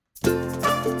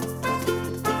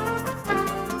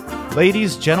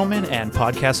Ladies, gentlemen, and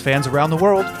podcast fans around the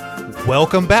world,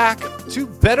 welcome back to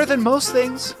Better Than Most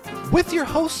Things with your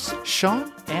hosts,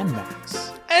 Sean and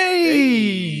Max.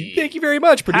 Hey! Thank you very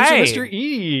much, producer Hi. Mr.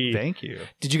 E. Thank you.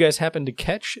 Did you guys happen to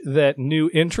catch that new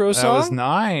intro song? That was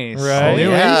nice. Right. New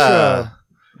Yeah. intro.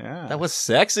 Yeah. That was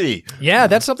sexy. Yeah,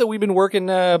 that's something we've been working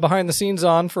behind the scenes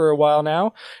on for a while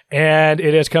now, and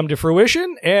it has come to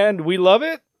fruition, and we love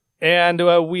it. And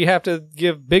we have to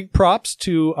give big props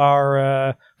to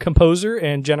our composer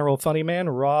and general funny man,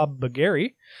 Rob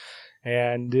Bagari.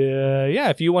 And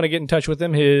if you want to get in touch with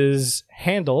him, his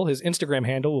Instagram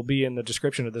handle will be in the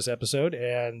description of this episode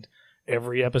and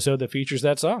every episode that features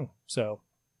that song. So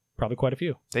probably quite a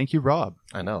few. Thank you, Rob.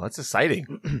 I know. That's exciting.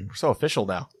 We're so official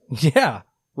now. Yeah.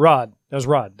 Rod. That was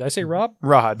Rod. Did I say Rob?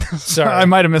 Rod. Sorry. I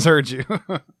might have misheard you.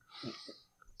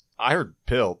 I heard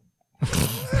pill.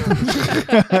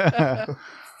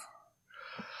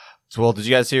 So, well, did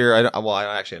you guys hear? I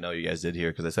know you guys did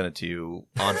hear because I sent it to you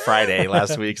on Friday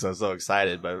last week, so I'm so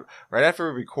excited. But right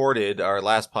after we recorded our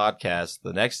last podcast,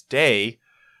 the next day,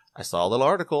 I saw a little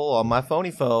article on my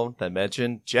phone that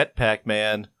mentioned Jetpack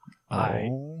Man. I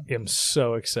am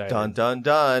so excited. Dun, dun,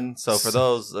 dun. So for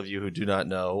those of you who do not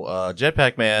know,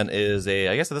 Jetpack Man is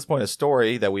I guess at this point, a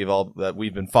story that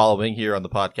we've been following here on the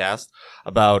podcast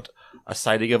about a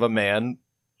sighting of a man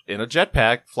in a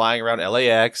jetpack flying around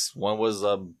LAX. One was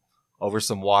over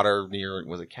some water near,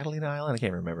 was it Catalina Island? I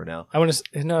can't remember now. I want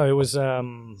to no, it was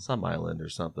Some island or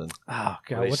something. oh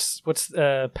god, what's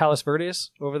Palos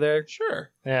Verdes over there?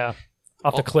 Sure. Yeah,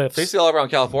 off the cliffs. Basically all around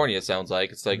California, it sounds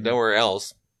like. It's like nowhere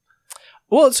else.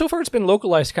 Well, so far it's been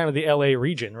localized kind of the LA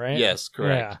region, right? Yes,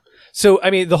 correct. Yeah. So I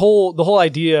mean, the whole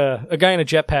idea, a guy in a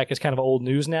jetpack is kind of old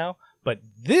news now. But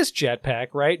this jetpack,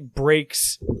 right,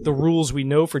 breaks the rules we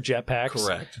know for jetpacks.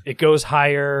 Correct. It goes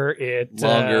higher.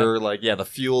 Longer, the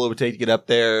fuel it would take to get up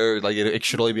there, it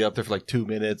should only be up there for 2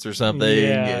 minutes or something,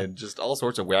 and just all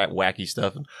sorts of wacky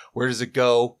stuff. And where does it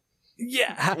go?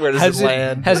 Yeah. Where does it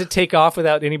land? Has it take off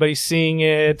without anybody seeing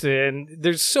it? And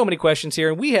there's so many questions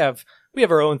here, and we have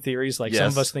our own theories. Like some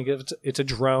of us think it's a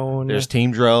drone. There's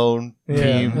Team Drone, Yeah.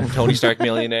 Team Tony Stark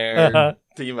Millionaire,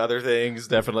 Team other things,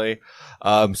 definitely.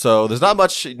 So there's not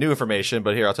much new information,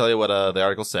 but here, I'll tell you what the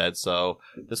article said. So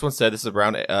this one said, this is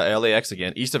around LAX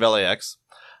again, east of LAX.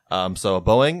 So a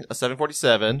Boeing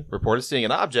 747 reported seeing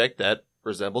an object that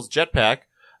resembles a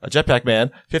Jetpack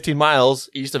Man, 15 miles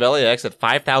east of LAX at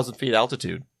 5,000 feet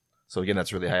altitude. So again,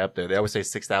 that's really high up there. They always say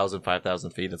 6,000,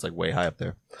 5,000 feet. That's way high up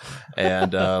there.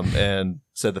 And, and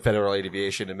said the Federal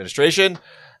Aviation Administration.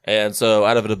 And so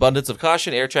out of an abundance of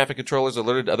caution, air traffic controllers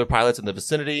alerted other pilots in the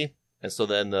vicinity. And so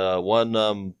then, one,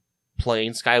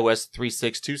 plane, SkyWest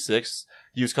 3626,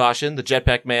 used caution. The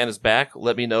Jetpack Man is back.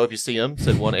 Let me know if you see him,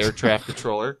 said one air traffic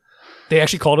controller. They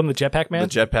actually called him the Jetpack Man? The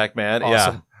Jetpack Man,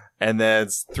 Awesome. yeah. And then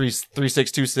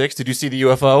 3626, did you see the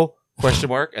UFO? ?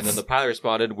 And then the pilot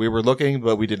responded, we were looking,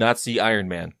 but we did not see Iron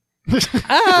Man. Reported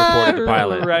the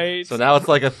pilot. Right. So now it's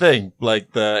a thing. The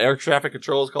air traffic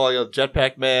control is calling it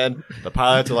Jetpack Man. The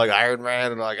pilots are like Iron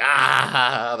Man, and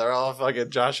they're all fucking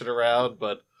joshing around,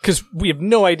 but Because we have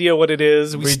no idea what it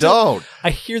is. we don't. I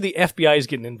hear the FBI is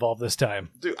getting involved this time.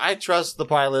 Dude, I trust the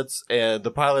pilots, and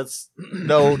the pilots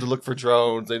know to look for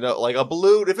drones. They know, a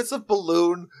balloon, if it's a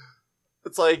balloon,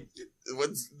 it's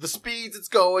when the speeds it's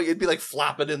going, it'd be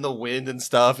flopping in the wind and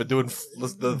stuff, and doing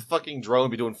the fucking drone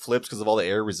would be doing flips because of all the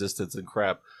air resistance and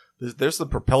crap. There's some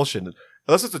propulsion,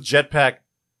 unless it's a jetpack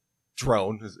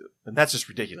drone, and that's just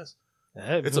ridiculous.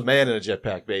 It's a man in a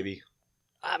jetpack, baby.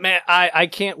 Man, I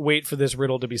can't wait for this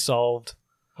riddle to be solved.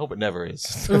 Hope it never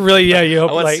is. Really, yeah, you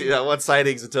hope I want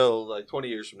sightings until 20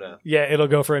 years from now. Yeah, it'll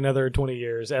go for another 20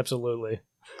 years, absolutely.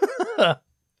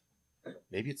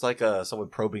 Maybe it's someone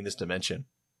probing this dimension.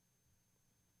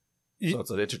 So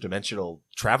it's an interdimensional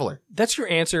traveler. That's your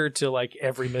answer to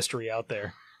every mystery out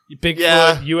there. Bigfoot,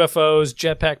 Yeah. UFOs,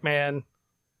 Jetpack Man.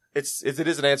 It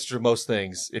is an answer to most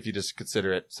things if you just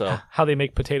consider it. So How they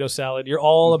make potato salad. You're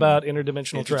all about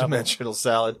interdimensional travel. interdimensional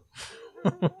salad.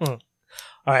 All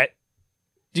right.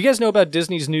 Do you guys know about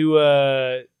Disney's new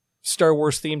Star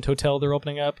Wars themed hotel they're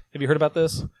opening up? Have you heard about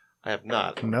this? I have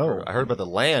not. No. I heard about the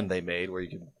land they made where you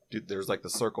can do. There's the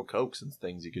Circle Cokes and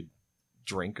things you could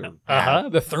drink or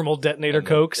The thermal detonator and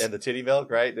Cokes. and the titty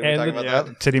milk, right? Did we And talk the- about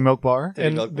that? Titty milk bar. Titty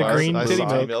and milk the bars. green I titty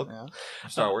saw milk. Yeah.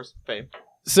 Star Wars fame.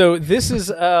 So this is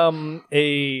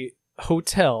a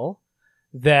hotel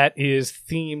that is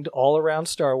themed all around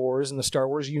Star Wars and the Star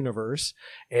Wars universe.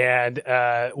 And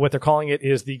what they're calling it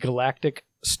is the Galactic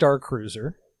Star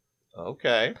Cruiser.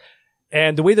 Okay.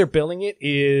 And the way they're billing it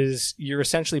is you're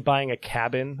essentially buying a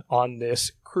cabin on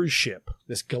this cruise ship,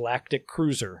 this galactic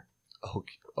cruiser.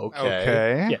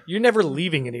 Okay. Yeah, you're never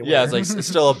leaving anywhere. Yeah, it's like it's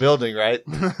still a building, right?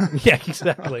 Yeah,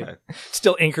 exactly.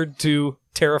 Still anchored to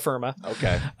terra firma.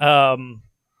 Okay.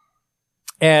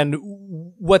 And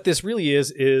what this really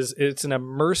is it's an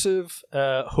immersive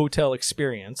hotel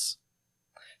experience.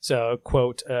 So,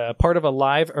 quote, part of a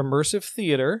live immersive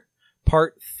theater,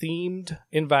 part themed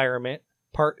environment,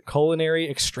 part culinary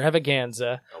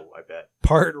extravaganza, Oh, I bet.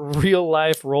 part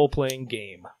real-life role-playing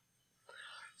game.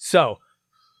 So,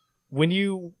 when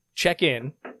you check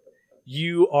in,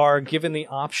 you are given the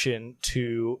option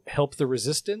to help the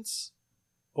Resistance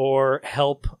or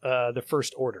help the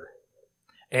First Order.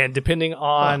 And depending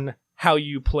on how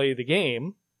you play the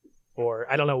game, or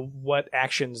I don't know what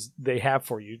actions they have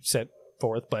for you set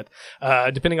forth, but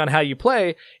depending on how you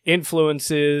play,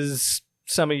 influences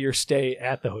some of your stay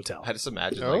at the hotel. I just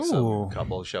imagine like some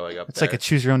couple showing up. It's there. like a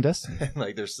choose your own destiny. And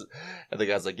like and the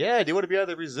guy's like, "Yeah, do you want to be on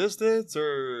the Resistance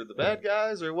or the bad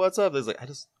guys or what's up?" He's like, I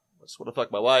just want to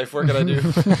fuck my wife. What can I do?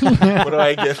 What do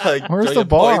I get? Like, Where's do I the get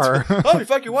points bar? for- oh, you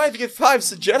fuck your wife, you get 5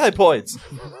 Jedi points.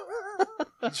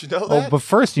 Did you know that? Oh, but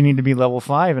first you need to be level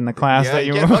 5 in the class yeah, that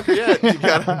you you can't fuck her yet.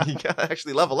 You gotta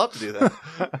actually level up to do that.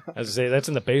 As I say, that's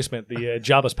in the basement, the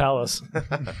Jabba's palace.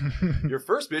 Your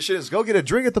first mission is go get a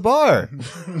drink at the bar.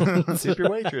 Tip your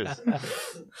waitress.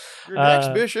 Your next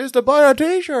mission is to buy a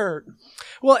T-shirt.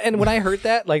 Well, and when I heard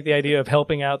that, like the idea of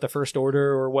helping out the First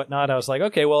Order or whatnot, I was like,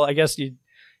 okay, well, I guess you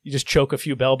just choke a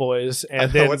few bellboys,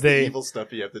 and then what's the evil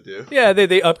stuff you have to do? Yeah,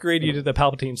 they upgrade you to the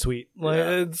Palpatine suite.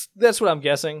 Like, that's what I'm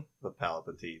guessing. The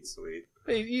Palpatine suite.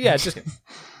 Yeah, just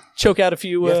choke out a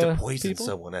few. You have to poison people.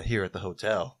 someone here at the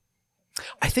hotel.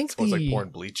 I think Someone's like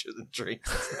pouring bleach in the drinks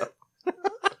and stuff.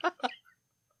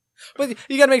 But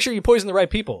you got to make sure you poison the right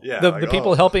people. Yeah, the like,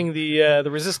 people helping the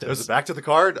Resistance. Was it back to the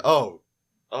card? Oh.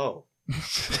 I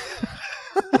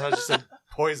just said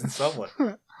poison someone.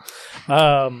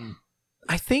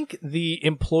 I think the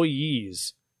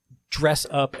employees dress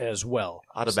up as well.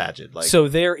 I'd imagine. Like, So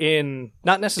they're not in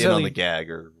on necessarily the gag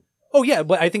or... Oh yeah,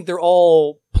 but I think they're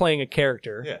all playing a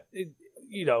character.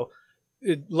 Yeah.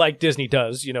 Like Disney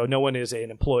does. No one is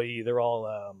an employee. They're all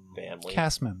family.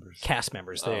 Cast members. Cast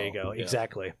members. There you go. Yeah.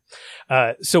 Exactly.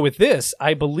 So with this,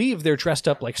 I believe they're dressed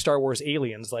up like Star Wars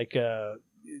aliens. Like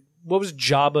what was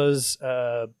Jabba's?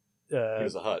 He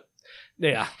was a hut.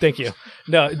 Yeah, thank you.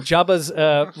 No, Jabba's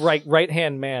right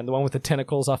hand man, the one with the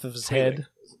tentacles off of his head.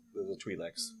 The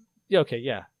Twi'leks. Yeah. Okay.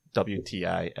 Yeah.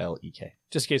 WTILEK.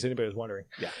 Just in case anybody was wondering.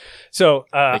 Yeah. So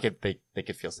They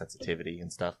could feel sensitivity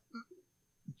and stuff.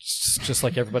 just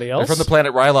like everybody They're else. from the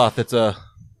planet Ryloth.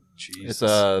 Jesus.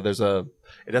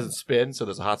 It doesn't spin, so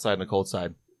there's a hot side and a cold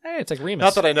side. Hey, it's like Remus.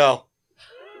 Not that I know.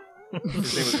 His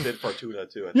name was Finn Fortuna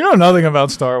too. You know nothing about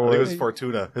Star I think it Wars. was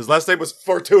Fortuna. His last name was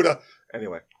Fortuna.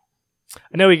 Anyway.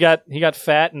 I know he got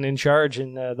fat and in charge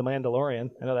in The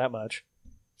Mandalorian. I know that much.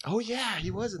 Oh yeah,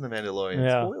 he was in the Mandalorian.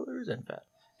 Yeah. Spoilers and fat.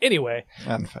 Anyway,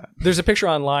 And fat. there's a picture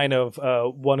online of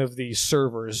one of the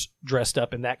servers dressed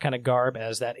up in that kind of garb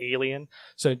as that alien.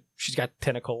 So she's got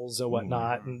tentacles and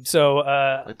whatnot. And so,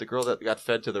 Like the girl that got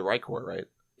fed to the Rykor, right?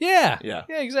 yeah, Yeah.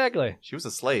 exactly. She was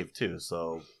a slave too,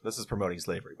 so this is promoting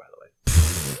slavery, by the way.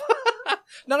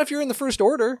 Not if you're in the First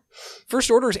Order.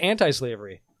 First Order is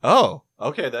anti-slavery, Oh,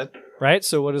 okay then. right?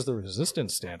 So what does the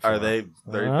Resistance stand for? Are they're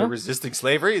resisting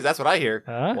slavery? That's what I hear.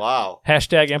 Huh? Wow.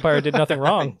 Hashtag Empire did nothing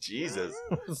wrong. Jesus.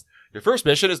 Your first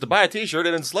mission is to buy a T-shirt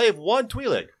and enslave one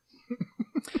Twi'lek.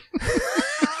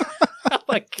 Oh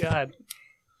my god.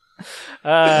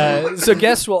 So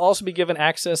guests will also be given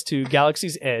access to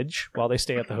Galaxy's Edge while they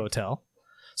stay at the hotel.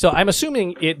 So I'm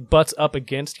assuming it butts up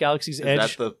against Galaxy's Is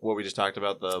Edge. that what we just talked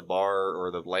about, the bar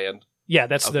or the land? Yeah,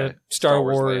 that's the Okay. Star Star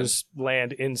Wars Wars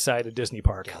land inside a Disney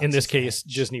park. In this Galaxy's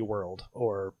case, Disney World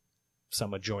or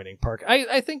some adjoining park.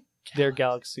 I think their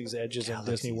Galaxy's Edge is in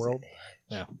Disney World.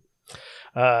 Yeah.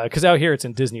 Because out here it's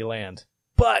in Disneyland.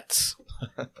 But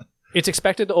it's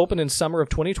expected to open in summer of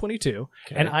 2022.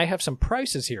 Okay. And I have some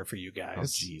prices here for you Oh,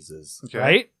 guys. Jesus.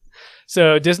 Right?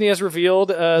 So Disney has revealed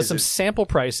some it- sample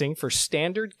pricing for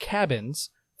standard cabins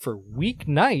for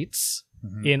weeknights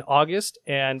in August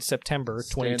and September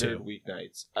 22. Standard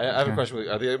weeknights. I have a question.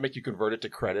 Are they going to make you convert it to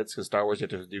credits? Because Star Wars, you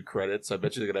have to do credits. I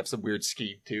bet you they're going to have some weird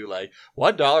scheme, too. Like,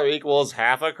 $1 equals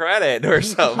half a credit or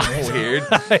something weird.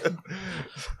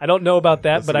 I don't know about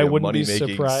that, This but will I be a wouldn't be money-making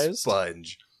surprised.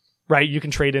 Sponge. Right, you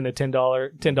can trade in a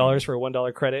 $10 for a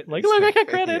 $1 credit. Like, look, I got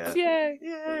credits. Yeah.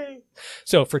 Yay.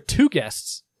 So for 2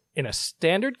 guests in a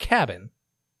standard cabin,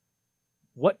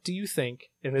 what do you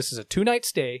think, and this is a 2-night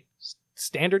stay,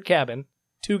 standard cabin,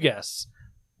 2 guests,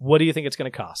 what do you think it's going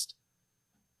to cost?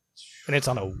 And it's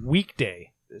on a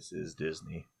weekday. This is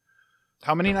Disney.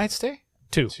 How many nights stay?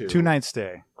 2. 2 nights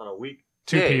stay. On a week.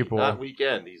 Two people. Not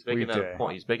weekend. He's making that Weekday. a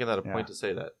point. He's making that a point to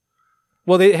say that.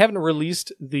 Well, they haven't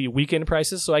released the weekend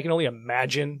prices, so I can only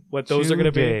imagine what those are going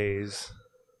to be. 2 days,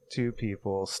 2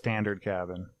 people, standard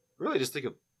cabin. Really, just think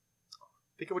of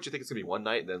what you think it's gonna be one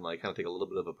night, and then like kind of take a little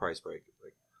bit of a price break.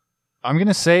 Like, I'm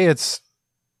gonna say it's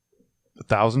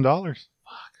 $1,000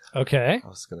 Okay. I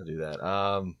was gonna do that.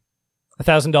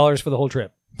 $1,000 for the whole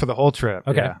trip. for the whole trip.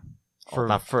 Okay. Yeah.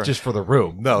 Not for just for the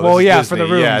room. No. Well, this is yeah, Disney. for the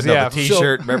rooms, Yeah, no, yeah. the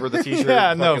T-shirt. Remember the T-shirt?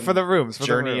 Yeah, no, fucking for the rooms. For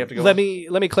journey the you have rooms. to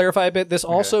go. Let me clarify a bit. This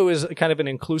also is kind of an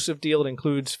inclusive deal. It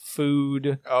includes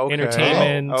food, Okay.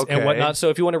 entertainment, Oh, okay. and whatnot. So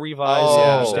if you want to revise,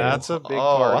 Oh, that's a big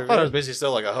part I of thought it it. was basically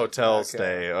still like a hotel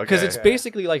stay. Okay. because it's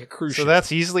basically like a cruise So ship.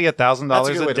 that's easily That's a $1,000 good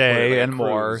way a to put it, day like a and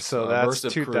more. cruise, So that's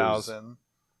immersive cruise. $2,000.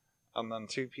 And then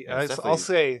 2 people. Yeah, it's I'll definitely-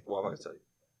 say Well, I'm gonna tell you.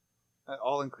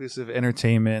 all inclusive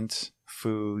entertainment,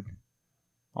 food.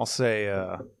 I'll say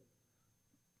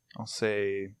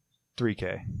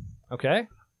 $3K. Okay.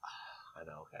 I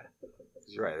know. Okay. 'Cause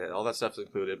you're right. All that stuff's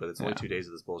included, but it's only Yeah. 2 days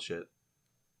of this bullshit.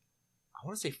 I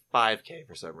want to say 5K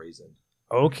for some reason.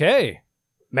 Okay.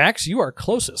 Max, you are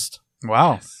closest.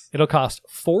 Wow. It'll cost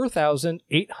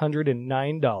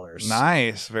 $4,809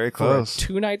 Nice. Very for close. a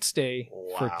 2-night stay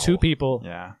for Wow. 2 people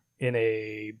Yeah. in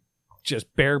a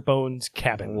just bare bones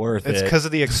cabin. Worth It's it. because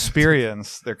of the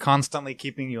experience. They're constantly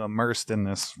keeping you immersed in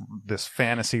this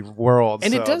fantasy world.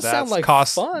 And it so does sound that's like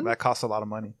fun. That costs a lot of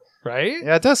money. Right?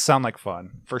 Yeah, it does sound like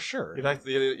fun for sure.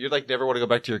 You'd like never want to go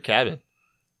back to your cabin,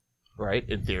 right?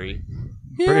 In theory,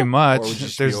 Pretty much. Or would you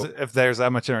just If there's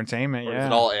that much entertainment, or yeah. does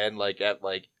it all end like at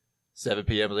like 7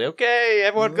 p.m. Like, okay,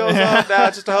 everyone goes home now.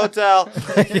 It's just a hotel.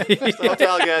 It's a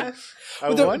hotel again.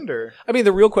 I the- wonder. I mean,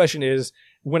 the real question is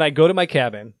when I go to my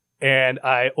cabin and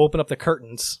I open up the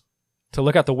curtains to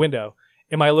look out the window,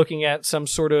 am I looking at some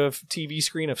sort of TV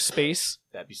screen of space?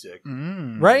 That'd be sick.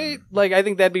 Right? Like, I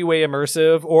think that'd be way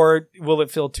immersive. Or will it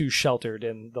feel too sheltered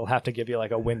and they'll have to give you like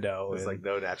a window? There's and- like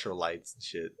no natural lights and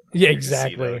shit. Yeah, You just see them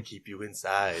exactly. and keep you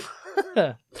inside.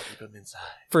 Keep them inside.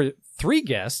 For 3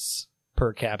 guests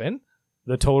per cabin,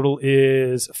 the total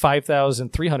is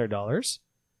 $5,300.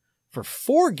 For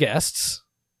 4 guests,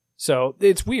 so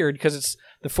it's weird because it's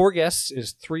the 4 guests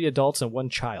is 3 adults and 1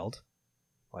 child.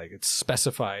 Like it's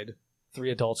specified 3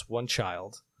 adults, 1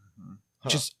 child,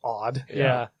 which is odd.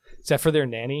 Yeah. Is that for their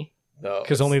nanny? No,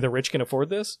 Because only the rich can afford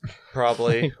this.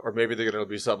 probably, or maybe they're gonna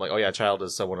be something like, oh yeah, child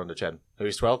is someone under 10. Oh,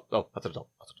 he's 12. Oh, that's an adult.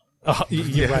 That's an adult. Oh,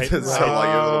 you're right. It's so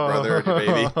like your little brother and your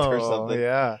baby or something.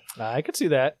 Yeah. I could see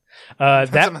that.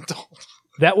 That's That an adult.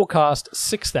 that will cost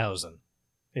 $6,000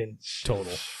 in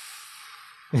total.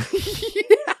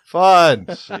 Fun.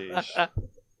 Sheesh.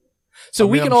 So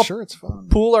we I'm can all sure it's fun.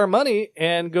 pool our money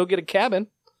and go get a cabin.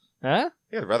 Huh?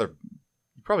 Yeah, rather.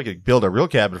 You probably could build a real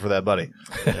cabin for that money.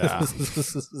 Yeah.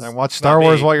 And watch Star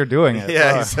Wars me. while you're doing it.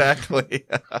 Yeah, Fuck. exactly.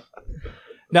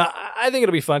 Now, I think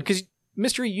it'll be fun because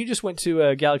Mystery, you just went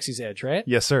to Galaxy's Edge, right?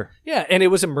 Yes, sir. Yeah, and it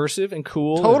was immersive and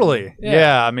cool. Totally. and-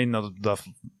 Yeah. I mean, the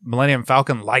Millennium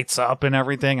Falcon lights up and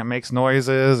everything and makes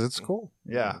noises. It's cool.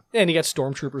 Yeah. And you got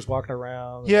stormtroopers walking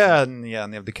around. Yeah, and they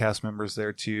have the cast members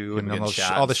there too, and People then getting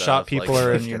shot all and the shot stuff, people like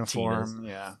are in Tinas. uniform.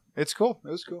 Yeah, it's cool. It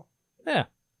was cool.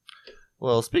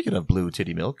 Well, speaking of blue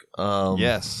titty milk,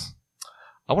 Yes.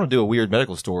 I want to do a weird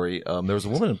medical story. There was a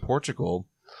woman in Portugal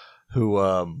who,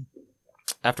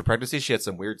 after pregnancy, she had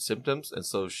some weird symptoms, and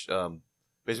so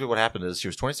basically what happened is she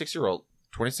was 26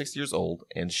 years old,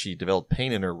 and she developed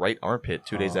pain in her right armpit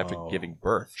 2 days after giving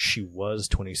birth. She was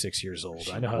 26 years old.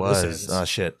 I know how was. this ends. Oh,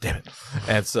 shit. Damn it.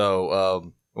 And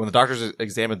so when the doctors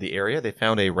examined the area, they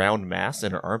found a round mass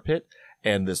in her armpit,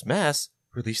 and this mass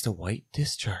released a white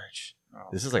discharge.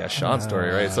 This is like a Sean story,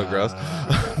 right? It's so gross.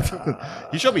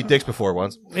 You showed me dicks before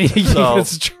once. So,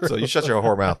 That's true. so you shut your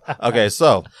whore mouth. Okay,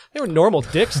 so They were normal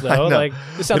dicks, I though. know. Like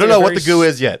this you sounds don't like know a what very the goo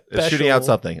is yet. It's shooting out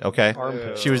special something, okay?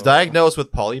 armpit. She was diagnosed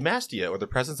with polymastia, or the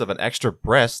presence of an extra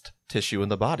breast tissue in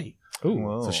the body.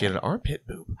 Ooh. So she had an armpit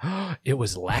boob. It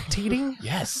was lactating?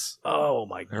 Yes. Oh,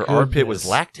 my Her armpit was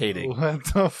goodness. lactating.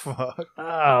 What the fuck?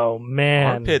 Oh, man.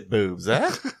 Armpit boobs,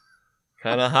 huh?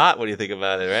 Kind of hot when you think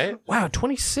about it, right? Wow,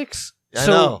 26. I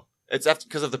know. It's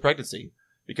because of the pregnancy.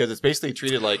 Because it's basically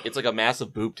treated like it's like a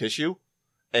massive boob tissue,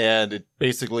 and it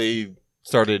basically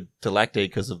started to lactate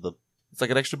because of it's like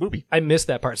an extra boobie. I missed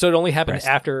that part. So it only happened Breast.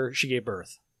 after she gave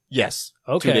birth. Yes.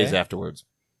 Okay. 2 days afterwards.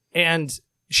 And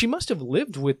she must have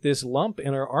lived with this lump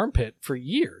in her armpit for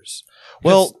years.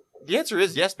 Well, the answer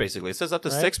is yes, basically. It says up to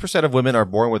Right. 6% of women are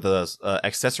born with a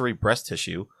accessory breast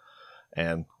tissue.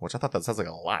 And which I thought that sounds like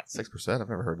a lot, 6%. I've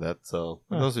never heard that. So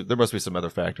there must be some other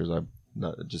factors I'm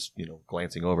not just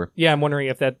glancing over. Yeah, I'm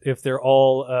wondering if they're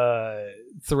all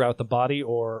throughout the body,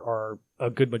 or are a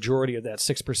good majority of that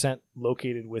 6%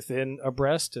 located within a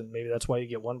breast, and maybe that's why you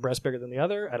get one breast bigger than the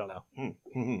other. I don't know.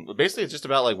 Mm-hmm. But basically, it's just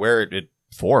about like where it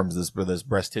forms this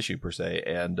breast tissue per se,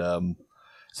 and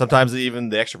sometimes even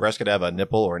the extra breast could have a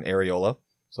nipple or an areola,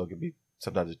 so it could be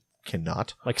sometimes. It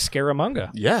cannot. Like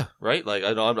Scaramanga. Yeah, right? Like,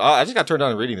 I just got turned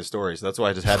on reading the story, so that's why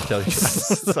I just had to tell you.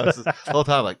 So the whole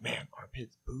time, like, man,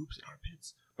 armpits, boobs, and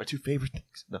armpits. My two favorite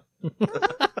things. No.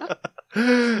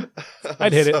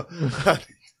 I'd hit it.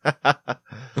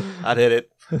 I'd hit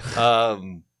it.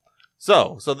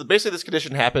 So basically this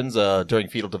condition happens during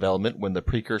fetal development when the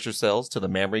precursor cells to the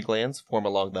mammary glands form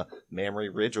along the mammary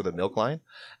ridge or the milk line.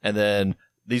 And then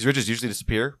these ridges usually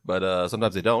disappear, but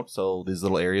sometimes they don't. So these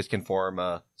little areas can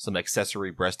form some accessory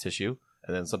breast tissue,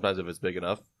 and then sometimes if it's big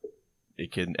enough,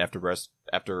 it can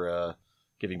after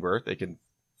giving birth, it can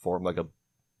form like a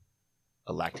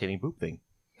lactating boob thing.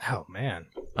 Oh man,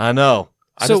 I know.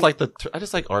 I just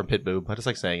like armpit boob. I just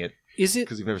like saying it. Is it?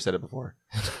 Because you've never said it before.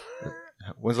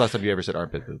 When's the last time you ever said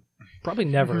armpit boob? Probably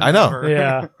never. I know. Never.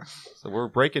 Yeah. So we're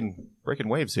breaking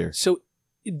waves here. So,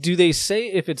 do they say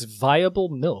if it's viable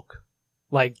milk?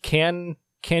 Like, can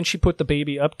she put the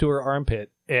baby up to her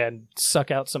armpit and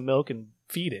suck out some milk and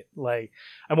feed it? Like,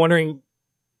 I'm wondering,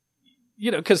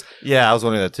 because... Yeah, I was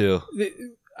wondering that too.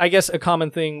 I guess a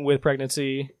common thing with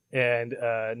pregnancy and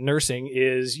nursing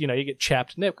is, you get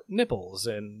chapped nipples,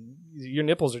 and your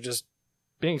nipples are just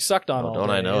being sucked on all don't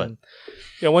day. I know and,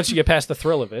 once you get past the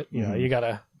thrill of it, you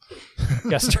gotta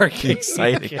start getting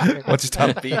exciting. Once you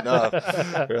stop beating off,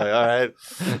 you're like, all right.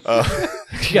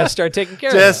 You gotta start taking care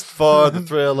of it. Just for the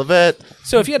thrill of it.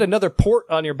 So if you had another port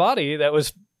on your body that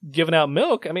was giving out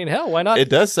milk, I mean, hell, why not? It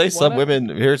does say some women,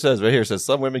 it says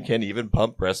some women can even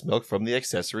pump breast milk from the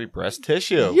accessory breast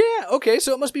tissue. Yeah, okay,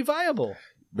 so it must be viable.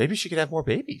 Maybe she could have more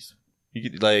babies. You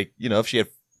could, if she had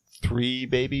 3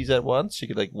 babies at once, she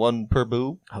could, one per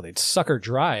boob. Oh, they'd suck her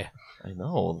dry. I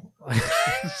know.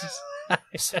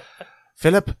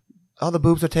 Philip, all the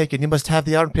boobs are taken. You must have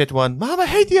the armpit one. Mom, I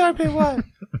hate the armpit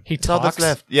one. He talks. All that's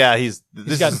left. Yeah, he's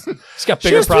got bigger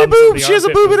she has problems. 3 boobs. She has a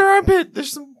boob in her armpit.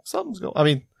 There's something's going. I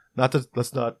mean,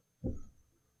 let's not.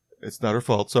 It's not her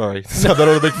fault. Sorry. I don't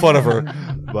want to make fun of her.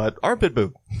 But armpit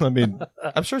boob. I mean,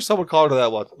 I'm sure someone called her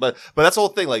that once. But that's the whole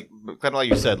thing. Kind of like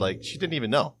you said, she didn't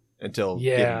even know until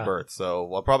giving birth.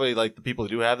 So probably the people who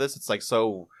do have this, it's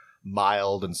so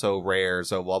mild and so rare,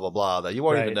 so blah blah blah that you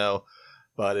won't even know.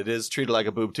 But it is treated like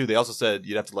a boob too. They also said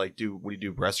you'd have to when you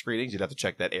do breast screenings, you'd have to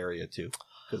check that area too,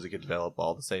 because it could develop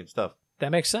all the same stuff. That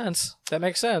makes sense.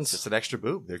 It's just an extra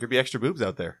boob. There could be extra boobs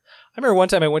out there. I remember one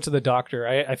time I went to the doctor.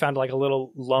 I found a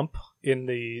little lump in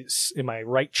my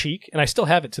right cheek, and I still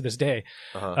have it to this day.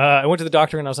 I went to the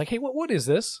doctor and I was like, "Hey, what is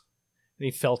this?" And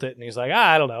he felt it and he's like,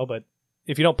 "I don't know, but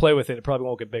if you don't play with it, it probably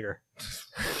won't get bigger."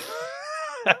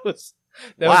 That was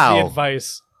the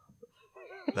advice.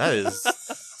 That is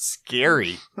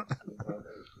scary.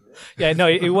 Yeah, no,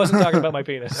 he wasn't talking about my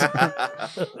penis.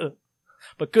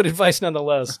 But good advice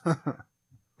nonetheless.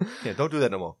 Yeah, don't do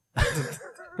that no more.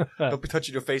 Don't be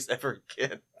touching your face ever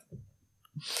again.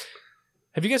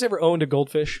 Have you guys ever owned a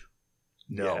goldfish?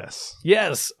 No.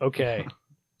 Yes. Okay.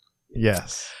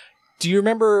 Yes. Do you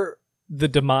remember the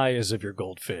demise of your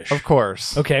goldfish? Of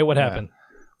course. Okay, what happened?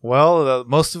 Well,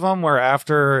 most of them were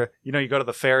after, you go to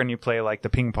the fair and you play the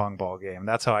ping pong ball game.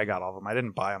 That's how I got all of them. I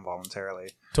didn't buy them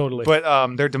voluntarily. Totally.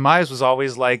 But their demise was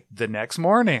always the next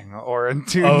morning or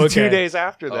 2 days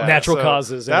after that. Natural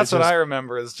causes. That's what I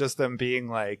remember is just them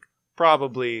being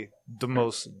probably the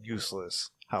most useless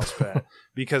house pet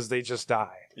because they just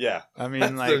die. Yeah. I mean,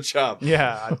 that's their job.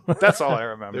 Yeah, that's all I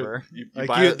remember.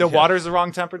 The water's the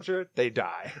wrong temperature, they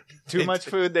die. Too much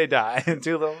food, they die.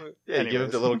 Too little. Yeah, you give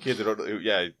them to little kids.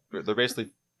 They're basically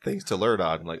things to learn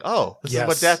on. This is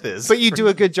what death is. But you do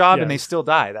a good job and they still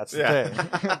die. That's the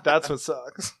thing. That's what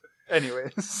sucks.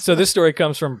 Anyways. So this story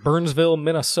comes from Burnsville,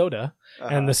 Minnesota,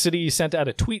 and the city sent out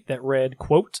a tweet that read,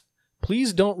 quote,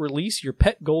 "Please don't release your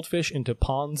pet goldfish into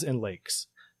ponds and lakes.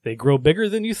 They grow bigger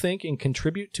than you think and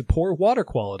contribute to poor water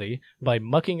quality by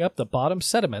mucking up the bottom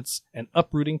sediments and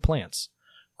uprooting plants.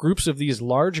 Groups of these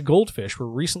large goldfish were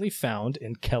recently found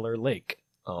in Keller Lake."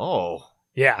 Oh.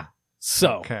 Yeah.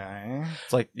 So. Okay.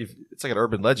 It's like an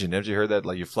urban legend. Haven't you heard that?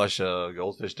 You flush a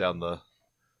goldfish down the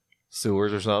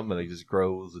sewers or something and it just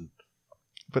grows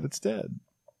but it's dead.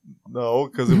 No,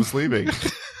 because it was sleeping.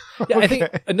 Yeah, I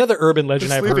think another urban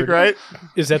legend I've heard right?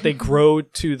 is that they grow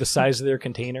to the size of their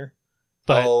container.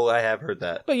 But, I have heard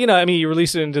that. But, you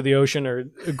release it into the ocean or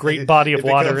a great body of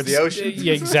water. It's the ocean.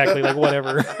 Yeah, exactly. Like,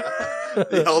 whatever.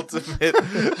 The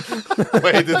ultimate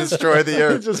way to destroy the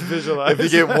earth. Just visualize.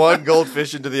 If you get one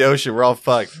goldfish into the ocean, we're all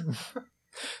fucked.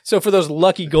 So for those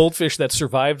lucky goldfish that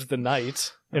survived the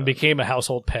night and became a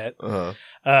household pet,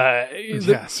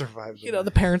 survived.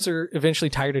 the parents are eventually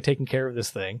tired of taking care of this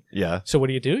thing. Yeah. So what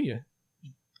do? You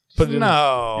put it in.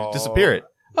 No. You disappear it.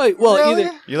 Oh, well, Really?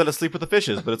 either You let it sleep with the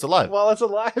fishes, but it's alive. Well, it's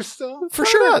alive still. for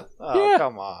sure. Oh, Yeah.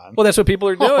 come on. Well, that's what people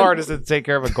are doing. How hard is it to take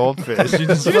care of a goldfish? You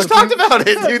just talked about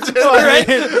it. You just, Right?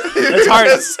 It's hard.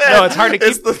 No, it's hard to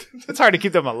It's keep. It's hard to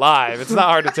keep them alive. It's not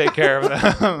hard to take care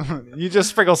of them. You just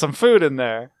sprinkle some food in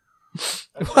there.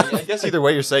 I guess either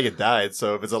way you're saying it died,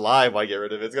 so if it's alive, why get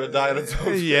rid of it? It's going to die on its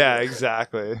own. Yeah,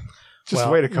 exactly. Just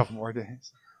Well- wait a couple more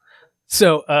days.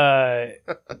 So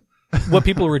what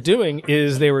people were doing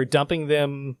is they were dumping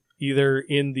them either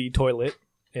in the toilet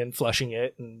and flushing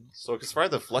it, and So it can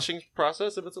survive the flushing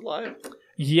process if it's alive?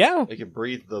 yeah, It can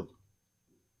breathe the...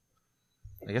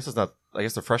 I guess it's not... I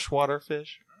guess the freshwater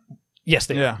fish? yes,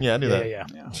 they Yeah. Yeah, I knew yeah, that.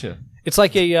 yeah. Yeah. It's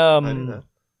like a I knew that.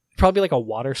 probably like a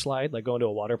water slide, like going to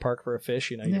a water park for a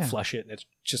fish. You Yeah. flush it and it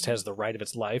just has the right of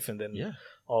its life, and then Yeah.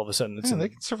 all of a sudden it's Yeah, in they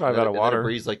can survive And out of then it water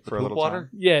breathes like the for a poop little water? time.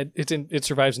 yeah, it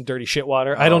survives in dirty shit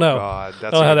water. I don't know, God, that's I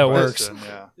don't know how a that good works. question,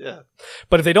 Yeah. Yeah.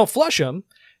 but if they don't flush them,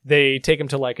 they take them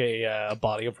to like a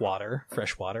body of water,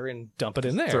 fresh water, and dump it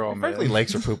in there. Throw 'em Frankly, in.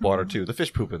 lakes are poop water, too. The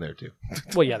fish poop in there, too.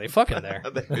 Well, yeah, they fuck in there.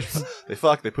 They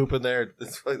fuck, they poop in there.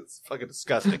 It's fucking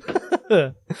disgusting.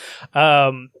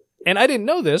 And I didn't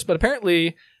know this, but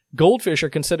apparently goldfish are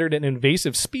considered an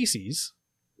invasive species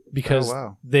because Oh,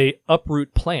 wow. they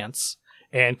uproot plants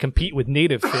and compete with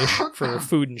native fish for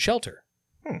food and shelter.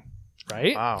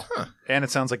 Right? Wow. And it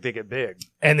sounds like they get big.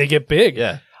 And they get big.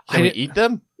 Yeah. I Can we didn't- eat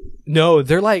them? No,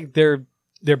 they're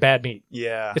bad meat.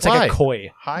 Yeah. It's Why? like a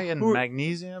koi. High in Who-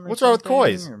 magnesium. Or What's wrong with something,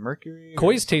 kois? Or mercury.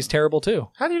 Kois taste terrible too.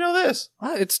 How do you know this?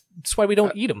 It's why we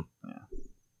don't eat them.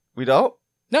 We don't?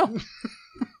 No.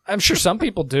 I'm sure some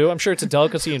people do. I'm sure it's a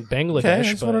delicacy in Bangladesh. Okay, I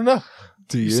just but want to know.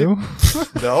 Do you?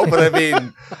 No, but I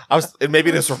mean, it may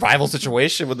be in a survival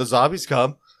situation when the zombies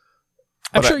come.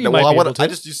 I'm But sure you might be able to. I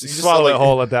just you just Swallow sound it like,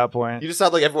 whole at that point. You just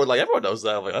sound like everyone knows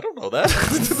that. I'm like, I don't know that.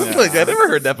 Like, I never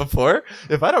heard that before.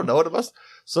 If I don't know it, it must.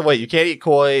 So wait, you can't eat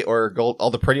koi or gold.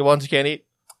 All the pretty ones you can't eat.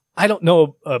 I don't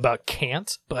know about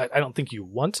can't, but I don't think you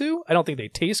want to. I don't think they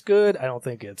taste good. I don't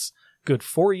think it's good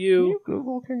for you.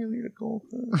 Google, can you eat a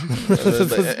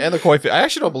goldfish? And the koi fish. I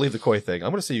actually don't believe the koi thing. I'm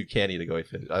going to say you can't eat a koi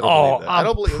fish. I don't believe that. I I'm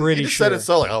don't believe. pretty You just said sure. it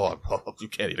so like, you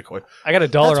can't eat a koi. I got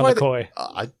 $1 That's on why the koi.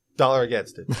 I dollar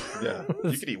against it. Yeah,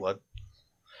 you can eat one.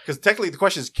 Because technically, the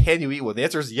question is, can you eat one? The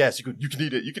answer is yes. You can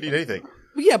eat it. You can eat anything.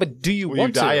 Yeah, but do you Will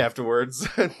want you die to? afterwards?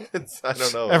 I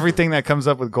don't know. Everything that comes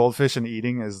up with goldfish and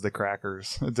eating is the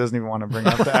crackers. It doesn't even want to bring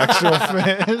up the actual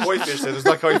fish. Koi fish. There's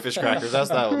not koi fish crackers. That's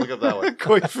that one. Look up that one.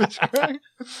 Koi fish crackers.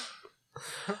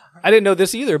 I didn't know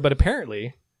this either, but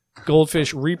apparently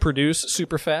goldfish reproduce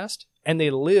super fast and they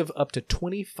live up to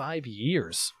 25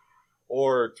 years.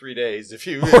 Or 3 days if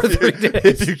you Or 3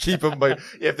 days. if you keep them. But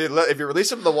if you release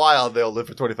them in the wild, they'll live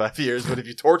for 25 years. But if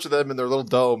you torture them in their little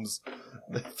domes,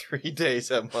 3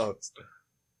 days at most.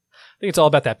 I think it's all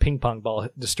about that ping pong ball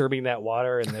disturbing that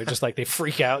water, and they're just like they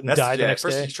freak out and die the next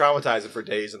first day. he's traumatizing for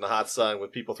days in the hot sun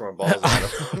with people throwing balls at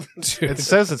him. Dude, It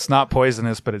says it's not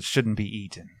poisonous, but it shouldn't be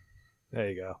eaten. there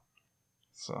you go.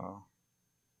 So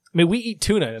I mean, we eat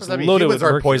tuna. And it's I mean, loaded humans with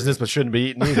aren't mercury. poisonous, but shouldn't be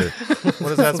eaten either.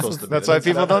 What is that supposed to mean? that's why That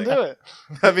means people don't nothing. do it.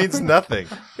 That means nothing.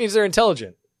 It means they're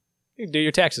intelligent. You can do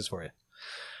your taxes for you.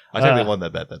 I technically won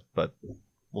that bet, then, but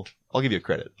I'll give you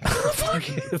credit.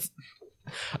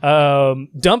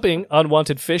 Dumping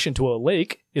unwanted fish into a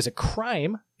lake is a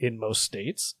crime in most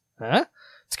states. Huh?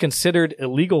 It's considered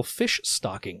illegal fish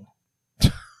stocking.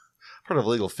 Part of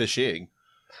illegal fishing,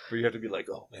 where you have to be like,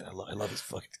 "Oh man, I love this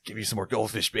fucking. Give me some more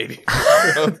goldfish, baby."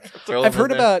 I've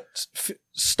heard about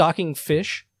stocking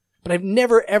fish, but I've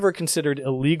never ever considered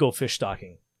illegal fish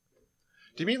stocking.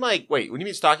 Do you mean like wait? When you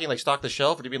mean stocking, like stock the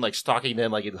shelf, or do you mean like stalking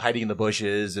them, like hiding in the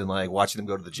bushes and like watching them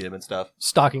go to the gym and stuff?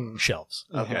 Stocking shelves.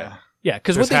 Okay. Yeah,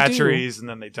 because There's what they do. hatcheries, and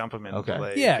then they dump them in Okay. the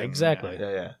lake. Yeah, and- exactly.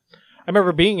 Yeah. I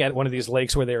remember being at one of these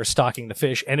lakes where they were stocking the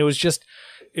fish, and it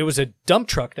was a dump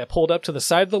truck that pulled up to the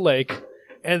side of the lake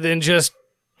and then just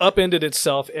upended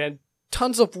itself, and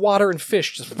tons of water and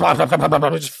fish just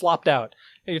flopped out.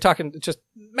 And you're talking just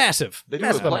massive. They do it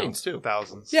with massive amounts. planes too.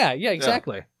 Thousands. Yeah,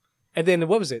 exactly. And then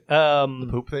what was it? The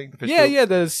poop thing. The fish Yeah, poop? yeah,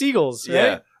 the seagulls. Right?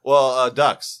 Yeah. Well,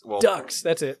 ducks. Well, Ducks.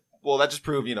 That's it. Well, that just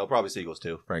proved, probably seagulls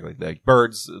too, frankly. Like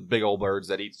birds, big old birds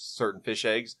that eat certain fish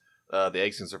eggs. The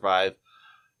eggs can survive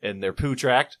in their poo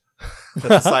tract.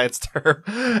 That's a science term.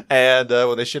 And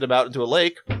when they shit them out into a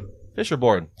lake, fish are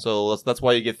born. So that's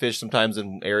why you get fish sometimes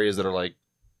in areas that are like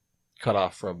cut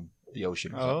off from the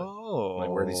ocean. Or something. Like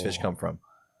where these fish come from.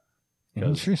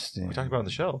 Interesting. We talked about it on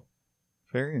the show.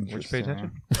 Very Would you pay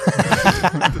interesting.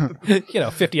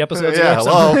 attention? 50 episodes Yeah,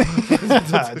 ago. hello.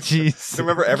 Jeez.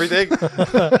 Remember everything?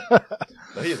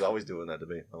 He is always doing that to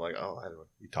me. I'm like, oh, I don't know.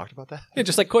 You talked about that? Yeah,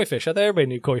 just like koi fish. I thought everybody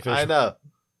knew koi fish. I know.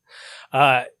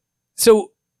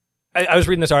 So I was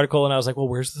reading this article and I was like, well,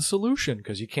 where's the solution?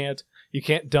 Because you can't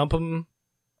dump them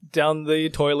down the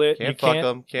toilet. Can't fuck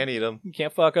them. Can't eat them. You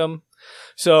can't fuck them.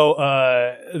 So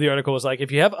the article was like,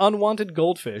 if you have unwanted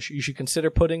goldfish, you should consider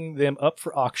putting them up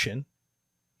for auction.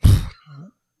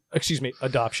 Excuse me,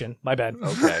 adoption. My bad.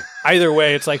 Okay. Either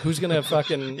way, it's like, who's going to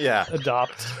fucking Yeah.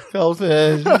 adopt?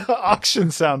 Goldfish. Auction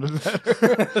sounded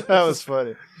better. That was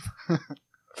funny.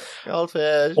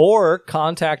 Goldfish. Or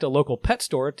contact a local pet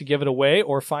store to give it away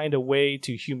or find a way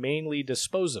to humanely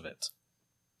dispose of it.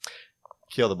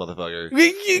 Kill the motherfucker.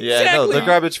 Exactly. Yeah, no, they're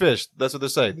garbage fish. That's what they're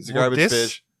saying. These are Well, garbage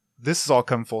fish. This has all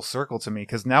come full circle to me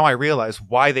because now I realize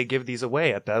why they give these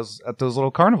away at those little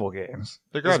carnival games.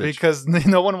 They're It's garbage. because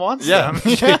no one wants Yeah. them.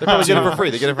 They probably get it for free.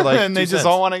 They get it for like and they 2 just cents.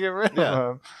 all want to get rid Yeah. of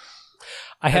them.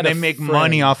 I had And they a make friend-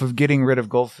 money off of getting rid of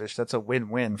goldfish. That's a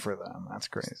win-win for them. That's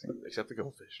crazy. Except the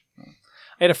goldfish.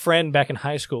 I had a friend back in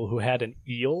high school who had an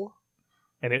eel,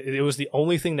 and it was the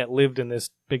only thing that lived in this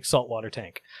big saltwater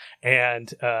tank.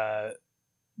 And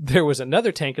there was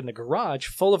another tank in the garage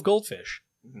full of goldfish.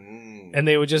 And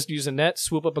they would just use a net,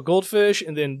 swoop up a goldfish,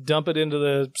 and then dump it into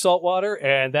the salt water,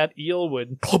 and that eel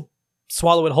would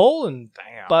swallow it whole, and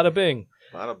bada bing.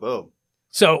 Bada boom. I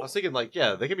So was thinking, like,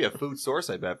 yeah, they could be a food source,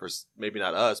 I bet, for maybe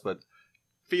not us, but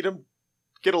feed them,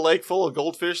 get a lake full of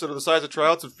goldfish that are the size of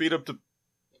trouts and feed them to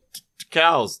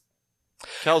cows.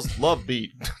 Cows love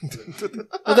meat.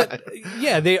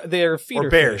 they're feeder Or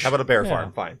bears. fish. How about a bear Yeah.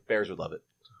 farm? Fine. Bears would love it.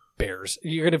 Bears?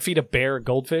 You're going to feed a bear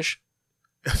goldfish?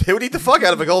 They would eat the fuck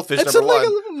out of a goldfish, That's number like a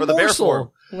one, little for the bear morsel.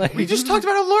 farm. Like- We just talked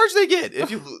about how large they get.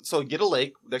 So get a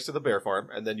lake next to the bear farm,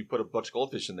 and then you put a bunch of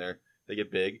goldfish in there. They get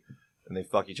big, and they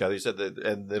fuck each other. You said that,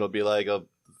 and it'll be like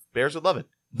bears would love it.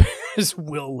 Bears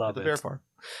will love At the it. bear farm.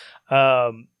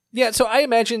 So I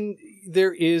imagine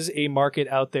there is a market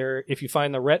out there if you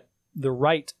find the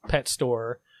right pet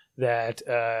store that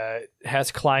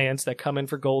has clients that come in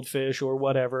for goldfish or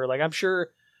whatever. Like, I'm sure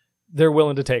they're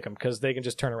willing to take them because they can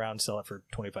just turn around and sell it for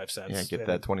 25 cents. Yeah, get and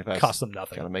that 25. cost them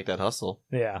nothing. Gotta make that hustle.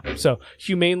 Yeah. So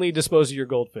humanely dispose of your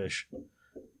goldfish.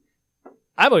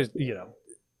 I'm always,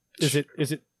 is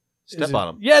it? Step on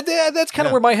them. Yeah, that's kind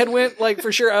of Yeah. where my head went. Like,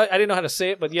 for sure, I didn't know how to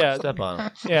say it, but yeah, Step on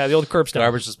them. yeah, the old curb stop.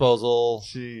 Garbage disposal.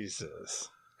 Jesus.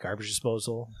 Garbage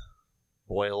disposal.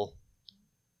 Boil.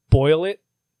 Boil it.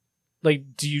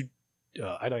 Like, do you?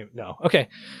 I don't even know. Okay,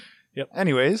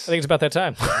 Anyways, I think it's about that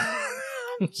time.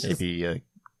 Maybe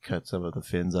cut some of the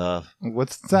fins off.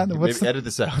 What's that? Maybe What's edit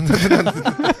this out.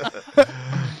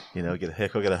 Get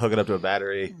a hook it up to a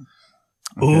battery.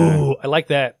 Ooh, I like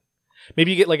that.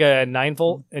 Maybe you get like a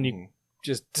 9-volt and you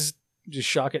just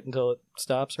shock it until it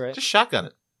stops, right? Just shotgun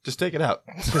it. Just take it out.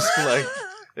 Just like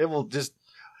it'll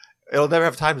never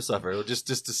have time to suffer. It'll just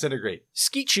disintegrate.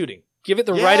 Skeet shooting. Give it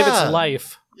the ride of Yeah. its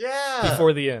life Yeah.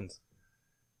 before the end.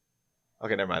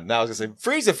 Okay, never mind. Now I was gonna say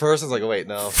freeze it first. I was like, oh wait,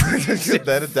 no.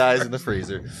 Then it dies in the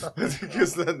freezer.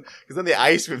 Because then the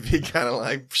ice would be kind of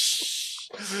like.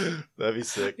 That'd be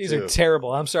sick. These too. are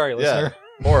terrible. I'm sorry, listener.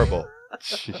 Horrible.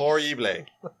 Horrible.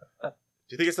 Do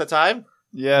you think it's the time?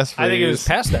 yes, I think it was please.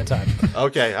 past that time.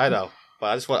 Okay, I know.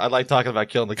 But I like talking about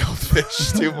killing the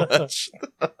goldfish too much.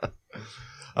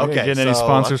 We didn't get any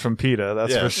sponsors from PETA,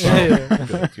 that's Yeah. for sure.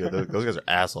 Yeah. Good. Those guys are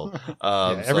assholes.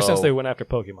 Ever since they went after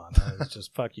Pokemon, it's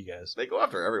just fuck you guys. They go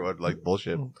after everyone like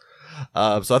bullshit. So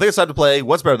I think it's time to play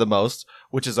What's Better Than Most,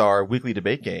 which is our weekly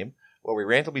debate game where we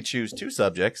randomly choose 2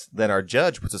 subjects, then our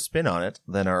judge puts a spin on it,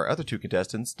 then our other 2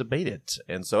 contestants debate it.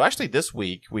 And so actually this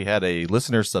week we had a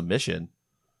listener submission,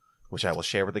 which I will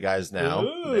share with the guys now.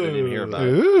 They didn't even hear about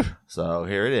it. Ooh. So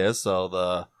here it is. So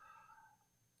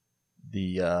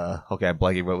okay, I'm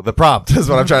blanking. The prompt is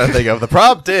what I'm trying to think of. The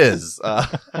prompt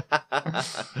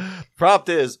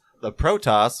is the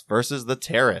Protoss versus the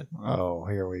Terran. Oh,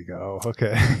 here we go.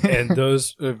 Okay. And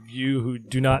those of you who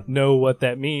do not know what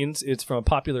that means, it's from a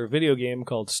popular video game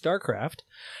called StarCraft.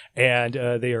 And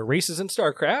they are races in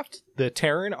StarCraft. The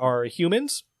Terran are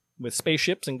humans with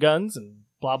spaceships and guns and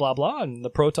blah, blah, blah. And the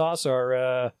Protoss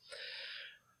are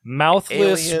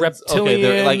mouthless Aliens. reptilian.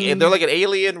 Okay, they're like an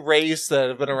alien race that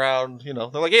have been around. You know,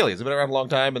 they're like aliens. They've been around a long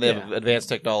time, and they have advanced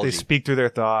technology. They speak through their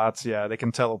thoughts. Yeah, they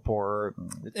can teleport.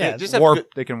 Yeah, just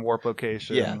warp. They can warp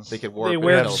locations. Yeah, they can warp. They They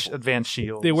wear have advanced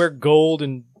shields. They wear gold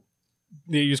and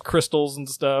they use crystals and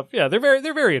stuff. Yeah, they're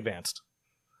very advanced.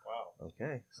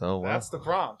 Okay, so That's the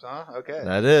prompt, huh? Okay.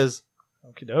 that is.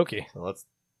 Okie dokie. So let's.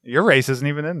 Your race isn't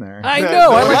even in there. I know.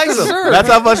 No I one like likes the them. serve. That's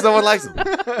how much no one likes them.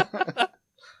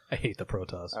 I hate the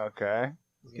Protoss. Okay.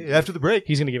 After the break.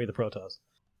 He's gonna give me the Protoss.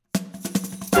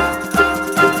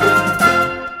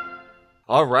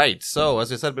 All right. So,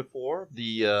 as I said before,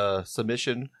 the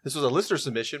submission. This was a listener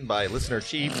submission by Listener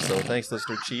Chief. So, thanks,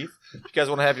 Listener Chief. If you guys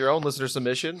want to have your own listener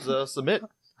submissions, submit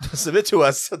to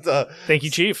us. Thank you,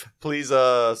 Chief. Please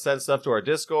send stuff to our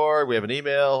Discord. We have an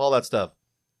email, all that stuff.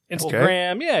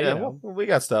 Instagram. Yeah, you know. we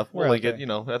got stuff. We're We'll out link it. there. You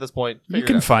know, at this point, You figure it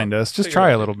can out. find us. Just Figure try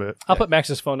it a out. little bit. I'll put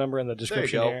Max's phone number in the There you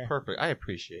description go. here. Perfect. I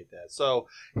appreciate that. So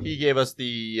he gave us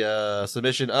the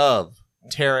submission of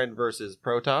Terran versus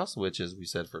Protoss, which is, we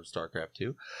said, for StarCraft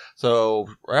 2. So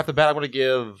right off the bat, I'm going to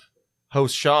give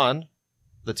host Sean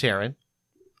the Terran.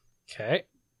 Okay.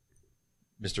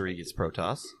 Mr. E gets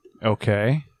Protoss.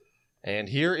 Okay. And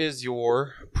here is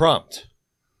your prompt.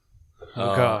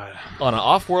 Oh, God. On an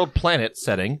off-world planet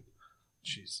setting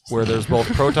Jesus. where there's both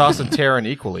Protoss and Terran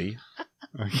equally,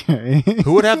 Okay.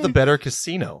 who would have the better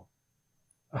casino?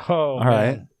 Oh, All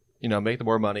right. You know, make the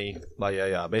more money.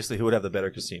 Basically, who would have the better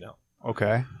casino?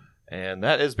 Okay. And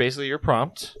that is basically your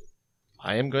prompt.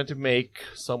 I am going to make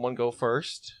someone go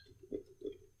first.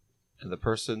 And the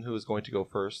person who is going to go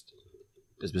first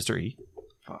is Mr. E.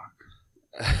 Fuck.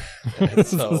 And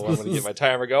so I'm going to get my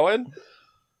timer going.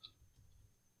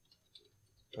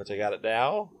 Which I got it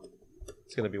now.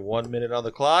 It's going to be 1 minute on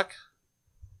the clock.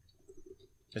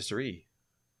 Mr. E,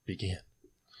 begin.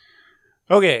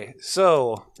 Okay,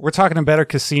 so we're talking a better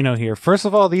casino here. First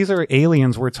of all, these are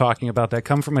aliens we're talking about that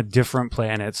come from a different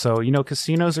planet. So, you know,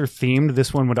 casinos are themed.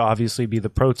 This one would obviously be the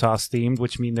Protoss themed,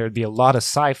 which means there'd be a lot of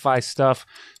sci-fi stuff.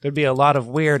 There'd be a lot of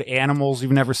weird animals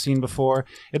you've never seen before.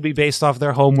 It'd be based off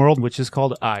their homeworld, which is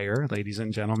called Ire, ladies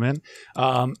and gentlemen.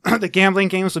 The gambling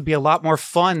games would be a lot more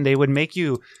fun.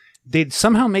 They'd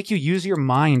somehow make you use your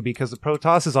mind, because the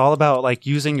Protoss is all about like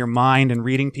using your mind and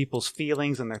reading people's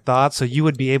feelings and their thoughts. So you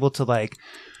would be able to, like,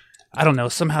 I don't know,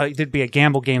 somehow there'd be a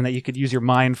gamble game that you could use your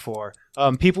mind for.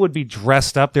 People would be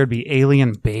dressed up. There'd be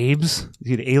alien babes,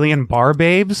 alien bar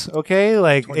babes. Okay.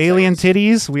 Like alien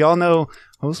titties. We all know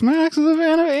Host Max is a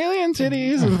fan of alien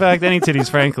titties. In fact, any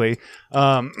titties, frankly.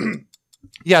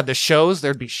 Yeah, the shows,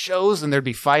 there'd be shows and there'd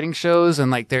be fighting shows and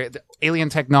like the alien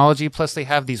technology. Plus they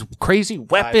have these crazy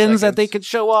weapons that they could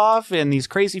show off and these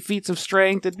crazy feats of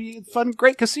strength. It'd be a fun,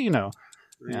 great casino.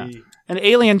 Yeah. And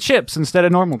alien chips instead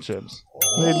of normal chips.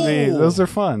 Those are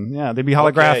fun. Yeah, they'd be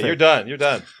holographic. Okay, you're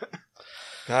done.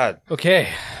 God. Okay.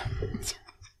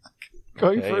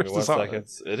 Going Okay, first give me is 1 hard.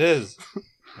 second. It is.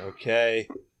 Okay.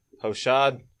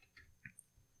 Hoshad,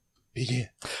 begin.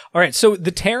 All right. So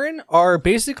the Terran are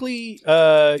basically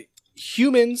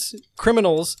humans,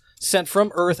 criminals sent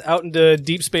from Earth out into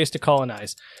deep space to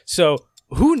colonize. So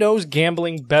who knows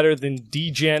gambling better than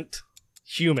degent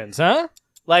humans, huh?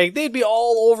 Like, they'd be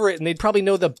all over it, and they'd probably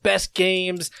know the best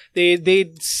games.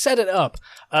 They'd set it up.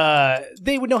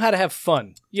 They would know how to have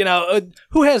fun. You know,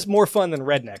 who has more fun than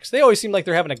rednecks? They always seem like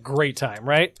they're having a great time,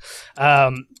 right?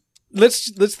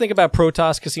 Let's think about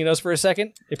Protoss casinos for a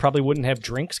second. They probably wouldn't have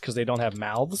drinks because they don't have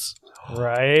mouths,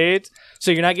 right? So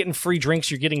you're not getting free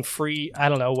drinks. You're getting free, I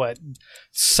don't know what,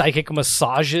 psychic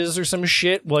massages or some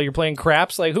shit while you're playing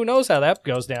craps. Like, who knows how that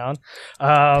goes down?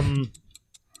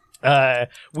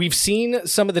 We've seen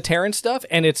some of the Terran stuff,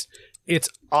 and it's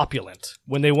opulent.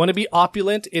 When they want to be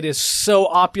opulent, it is so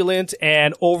opulent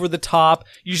and over the top.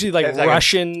 Usually, like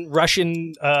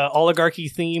Russian oligarchy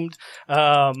themed.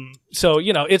 So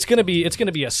you know, it's gonna be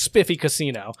a spiffy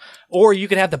casino, or you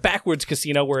could have the backwards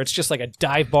casino where it's just like a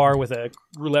dive bar with a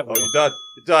roulette wheel. You're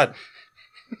done.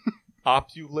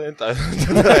 Opulent.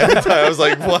 I was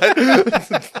like, what?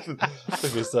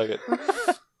 Took me a second.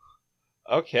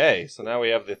 Okay, so now we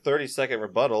have the 30-second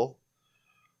rebuttal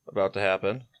about to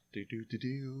happen. Let me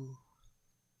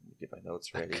get my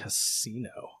notes ready. Casino.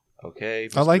 Okay.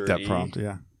 I like Mr. that E, prompt.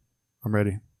 Yeah, I'm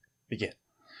ready. Begin.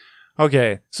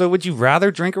 Okay, so would you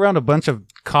rather drink around a bunch of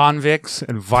convicts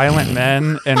and violent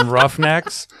men and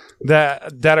roughnecks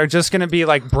that are just going to be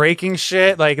like breaking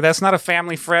shit. Like that's not a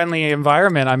family friendly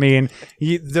environment. I mean,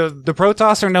 the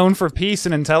Protoss are known for peace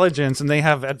and intelligence, and they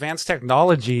have advanced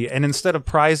technology. And instead of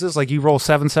prizes like you roll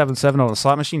 777 on a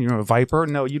slot machine, you're a Viper.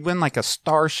 No, you'd win like a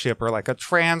starship or like a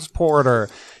transporter,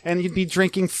 and you'd be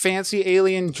drinking fancy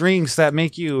alien drinks that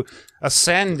make you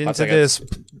ascend into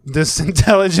this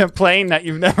intelligent plane that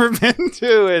you've never been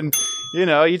to, and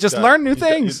you just learn new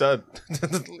things. Learn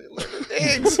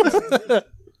things.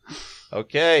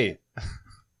 Okay.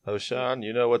 Oshan,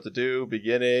 you know what to do.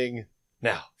 Beginning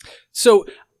now. So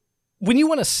when you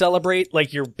want to celebrate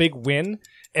like your big win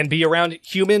and be around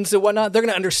humans and whatnot, they're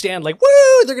going to understand like,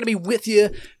 woo, they're going to be with you.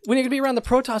 When you're going to be around the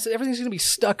Protoss, everything's going to be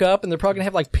stuck up, and they're probably going to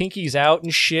have like pinkies out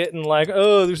and shit, and like,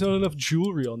 oh, there's not enough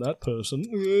jewelry on that person.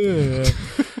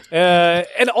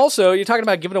 And also, you're talking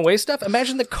about giving away stuff.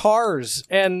 Imagine the cars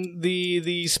and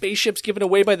the spaceships given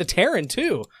away by the Terran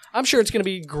too. I'm sure it's going to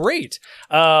be great.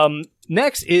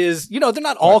 Next is, they're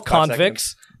not all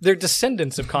convicts. They're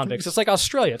descendants of convicts. It's like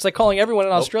Australia. It's like calling everyone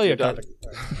in Australia a convict.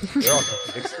 They're all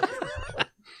convicts.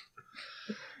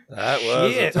 That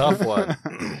was a tough one.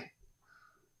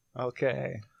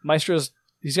 Okay. Maestro's,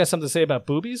 he's got something to say about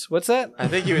boobies? What's that? I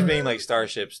think he was meaning like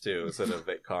starships too, instead of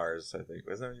cars, I think.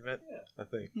 Wasn't that what you meant? Yeah. I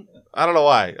think. I don't know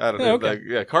why. I don't know. Okay.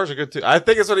 Like, cars are good too. I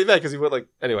think that's what he meant, because he would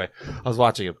anyway, I was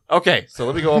watching him. Okay, so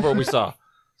let me go over what we saw.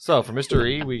 So for Mr.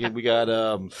 E, we got,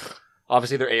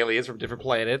 obviously they're aliens from different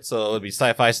planets, so it'd be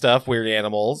sci-fi stuff, weird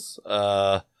animals.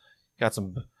 Got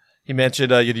some, he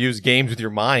mentioned you'd use games with your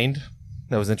mind.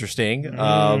 That was interesting.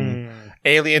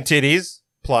 Alien titties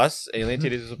plus. Alien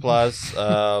titties was a plus.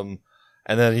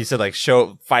 And then he said like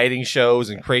fighting shows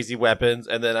and crazy weapons.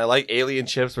 And then I like alien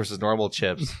chips versus normal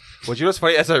chips. Which you know what's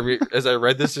funny? As I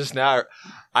read this just now,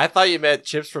 I thought you meant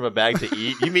chips from a bag to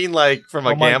eat. You mean like from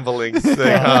a gambling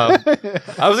thing?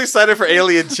 I was excited for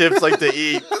alien chips like to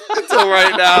eat until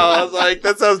right now. I was like,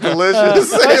 that sounds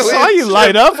delicious. I saw you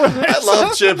light up with it. I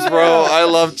love chips, bro. I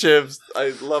love chips. I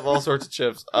love all sorts of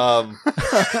chips.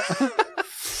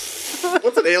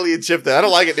 What's an alien chip then? I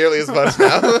don't like it nearly as much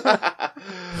now.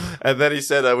 And then he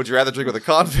said, would you rather drink with a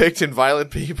convict and violent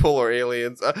people or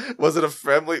aliens? Was it a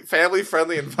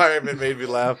family-friendly environment? Made me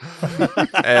laugh.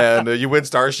 And you win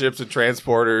starships and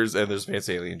transporters, and there's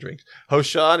fancy alien drinks.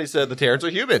 Hoshan, he said the Terrans are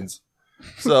humans.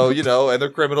 So, and they're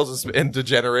criminals and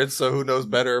degenerates, so who knows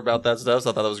better about that stuff?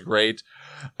 So I thought that was great.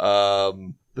 They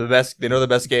know the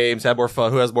best games, have more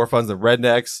fun. Who has more fun than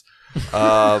rednecks?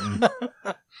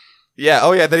 Yeah.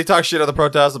 Oh, yeah. Then he talks shit on the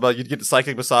Protoss about you'd get the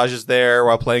psychic massages there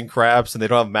while playing craps, and they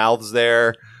don't have mouths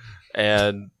there.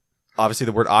 And obviously,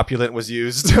 the word opulent was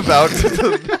used about,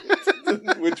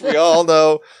 which we all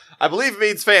know. I believe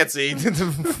means fancy.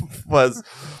 was.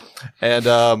 And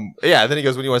yeah. Then he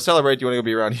goes, when you want to celebrate, do you want to go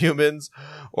be around humans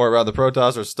or around the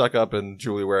Protoss or stuck up and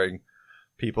jewelry wearing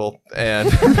people?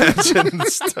 And imagine,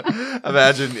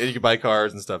 and you can buy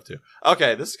cars and stuff too.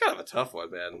 Okay, this is kind of a tough one,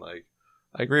 man. Like,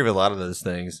 I agree with a lot of those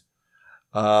things.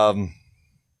 I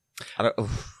don't.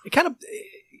 It kind of,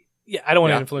 yeah. I don't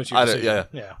want to influence you.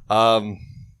 Yeah. I'm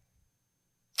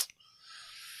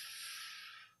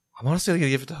honestly gonna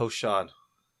give it to Hoshan.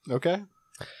 Okay.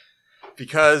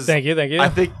 Because thank you. I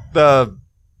think the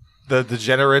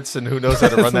degenerates and who knows how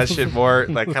to run that shit more,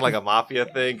 like kind of like a mafia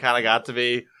thing, kind of got to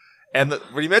me. And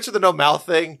when you mentioned the no mouth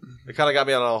thing, it kind of got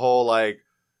me on a whole like,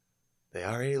 they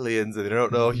are aliens and they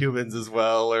don't know humans as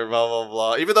well, or blah, blah,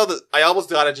 blah. Even though I almost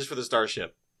got it just for the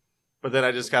starship. But then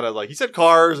I just kind of like, he said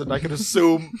cars, and I could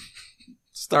assume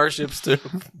starships too.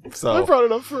 So I brought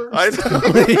it up first. I know.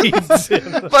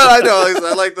 But I know,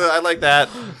 I like that.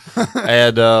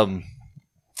 And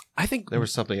I think there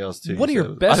was something else too. What are your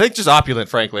best? I think just opulent,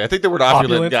 frankly. I think the word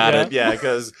opulent got yeah. it. Yeah,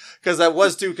 because that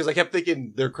was too, because I kept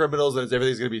thinking they're criminals and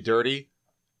everything's going to be dirty.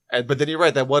 But then you're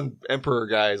right, that one emperor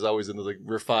guy is always into like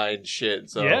refined shit.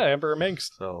 So yeah, Emperor Minx.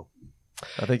 So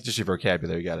I think just your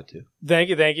vocabulary got it too. Thank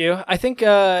you. I think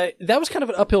that was kind of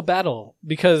an uphill battle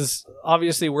because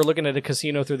obviously we're looking at a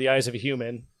casino through the eyes of a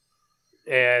human,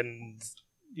 and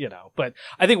But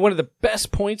I think one of the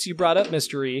best points you brought up,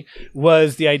 Mystery,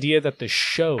 was the idea that the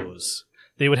shows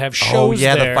they would have shows. Oh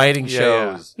yeah, there. the fighting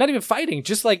shows. Not even fighting,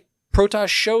 just like Protoss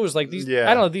shows, like these,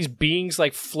 I don't know, these beings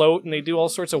like float and they do all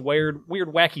sorts of weird,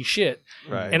 wacky shit.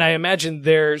 Right. And I imagine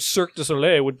their Cirque du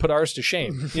Soleil would put ours to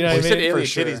shame. You know what I mean? Said alien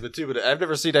titties, but I've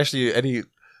never seen actually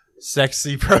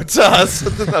sexy Protoss,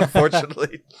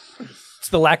 unfortunately. It's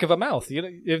the lack of a mouth.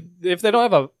 If they don't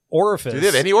have a orifice. Do they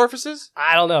have any orifices?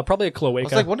 I don't know. Probably a cloaca. I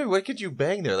was like, wondering what could you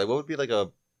bang there? Like, what would be like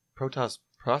a Protoss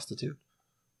prostitute?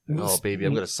 Oh, baby,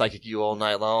 I'm going to psychic you all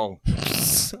night long.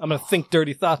 I'm going to think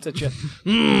dirty thoughts at you.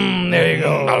 There you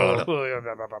go.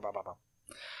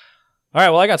 All right,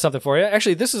 well, I got something for you.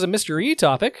 Actually, this is a Mr. E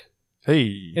topic.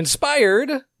 Hey. Inspired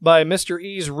by Mr.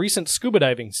 E's recent scuba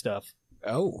diving stuff.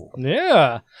 Oh.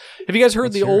 Yeah. Have you guys heard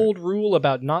Let's the hear old rule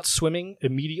about not swimming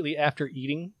immediately after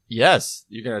eating? Yes,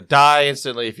 you're gonna die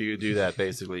instantly if you do that.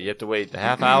 Basically, you have to wait a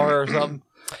half hour or something.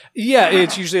 Yeah,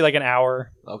 it's usually like an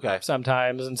hour Okay.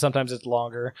 sometimes, and sometimes it's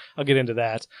longer. I'll get into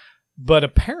that. But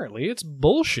apparently it's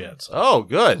bullshit. Oh,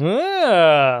 good.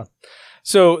 Yeah.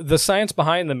 So the science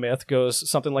behind the myth goes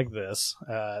something like this.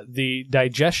 The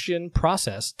digestion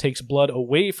process takes blood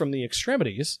away from the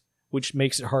extremities, which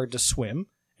makes it hard to swim,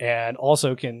 and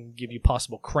also can give you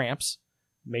possible cramps,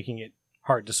 making it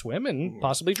hard to swim and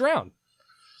possibly drown.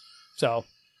 So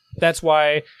that's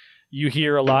why you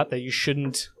hear a lot that you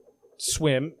shouldn't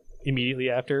swim immediately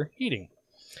after eating.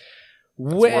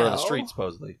 It's more of the street,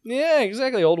 supposedly. Yeah,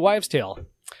 exactly. Old wives' tale.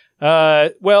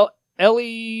 Well,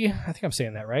 Ellie, I think I'm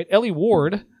saying that right. Ellie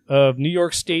Ward of New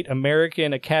York State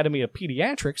American Academy of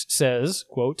Pediatrics says,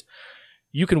 quote,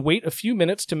 "You can wait a few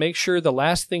minutes to make sure the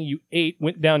last thing you ate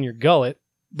went down your gullet,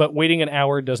 but waiting an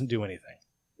hour doesn't do anything."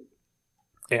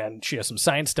 And she has some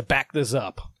science to back this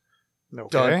up.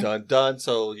 Dun, dun, dun.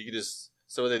 So you can just,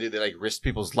 so what they do, they like risk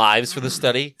people's lives for the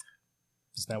study.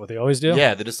 Isn't that what they always do?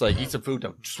 Yeah, they just like eat some food,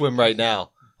 now swim right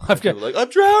now. I've got, People are like, I'm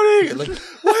drowning. And like,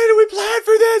 why do we plan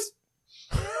for this?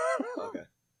 Okay.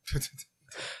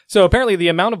 So apparently the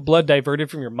amount of blood diverted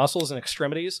from your muscles and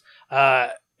extremities,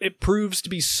 it proves to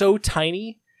be so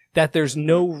tiny that there's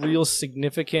no real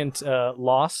significant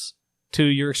loss to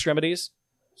your extremimies.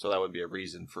 So that would be a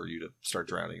reason for you to start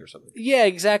drowning or something. Yeah,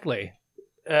 exactly.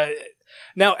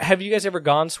 Now, have you guys ever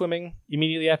gone swimming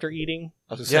immediately after eating?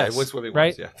 I was just saying, Yes. I went swimming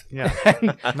Right? once, yeah.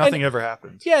 Yeah. Nothing ever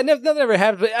happens. Yeah, nothing ever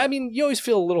happened. But I mean, you always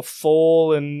feel a little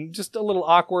full and just a little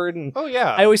awkward. And Oh,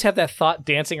 yeah. I always have that thought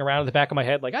dancing around in the back of my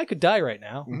head, like I could die right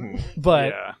now. Mhm. But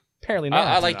yeah. apparently not.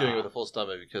 I like doing it with a full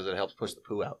stomach because it helps push the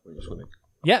poo out when you're swimming.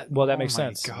 Yeah, well, that Oh makes my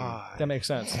sense. God. That makes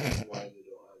sense.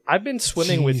 I've been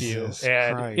swimming with you, Jesus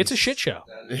and Christ. it's a shit show.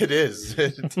 It is.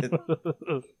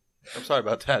 I'm sorry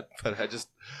about that, but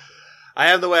I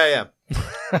am the way I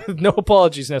am. No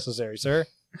apologies necessary, sir.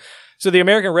 So the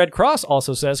American Red Cross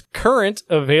also says current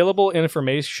available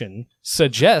information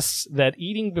suggests that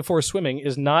eating before swimming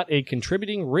is not a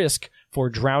contributing risk for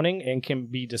drowning and can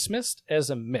be dismissed as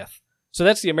a myth. So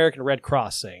that's the American Red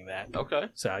Cross saying that. Okay.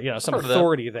 So, you know, some Heard of that.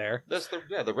 authority there. That's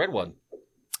the red one.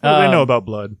 What do they know about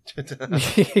blood?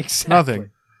 Exactly. Nothing.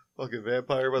 Fucking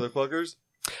vampire motherfuckers.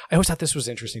 I always thought this was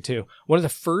interesting, too. One of the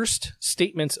first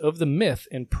statements of the myth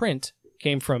in print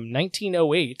came from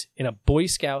 1908 in a Boy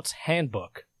Scouts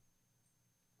handbook.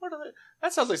 What are they?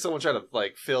 That sounds like someone trying to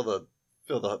like fill the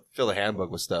handbook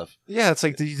with stuff. Yeah, it's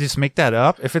like, did you just make that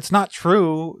up? If it's not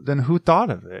true, then who thought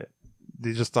of it?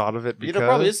 They just thought of it because... You know,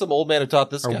 probably is some old man who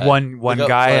taught this or guy. one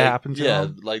guy like, happened to yeah,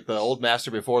 him? like the old master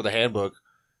before the handbook.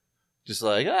 Just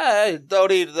like,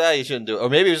 don't eat that, you shouldn't do it. Or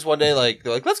maybe just one day, like,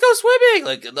 they're like, let's go swimming!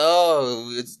 Like, no,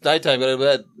 it's nighttime, go to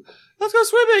bed. Let's go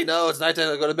swimming! No, it's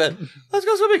nighttime, go to bed. Let's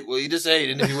go swimming! Well, you just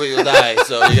ate, and if you wait, you'll die,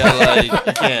 so you gotta, like,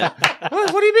 you can't. What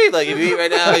do you mean? Like, if you eat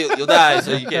right now, you'll die,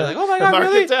 so you can't. Like, oh my god, Mark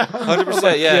really? it down.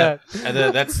 100%, yeah. And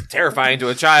then that's terrifying to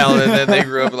a child, and then they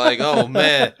grew up like, oh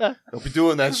man, don't be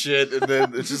doing that shit. And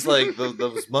then it's just like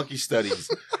those monkey studies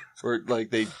where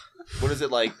like what is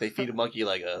it like? They feed a monkey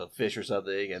like a fish or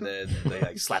something, and then they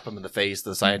like slap him in the face.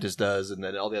 The scientist does, and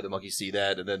then all the other monkeys see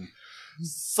that, and then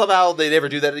somehow they never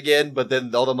do that again. But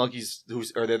then all the monkeys who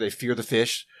are there, they fear the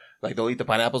fish. Like they'll eat the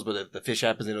pineapples, but if the fish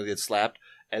happens, they don't get slapped.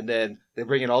 And then they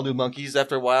bring in all new monkeys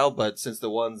after a while. But since the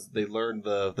ones they learned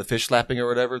the fish slapping or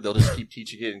whatever, they'll just keep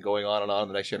teaching it and going on in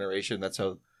the next generation. That's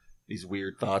how these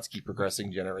weird thoughts keep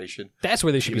progressing generation. That's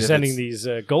where they should be Even if sending it's-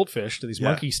 these goldfish to these Yeah.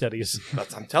 monkey studies.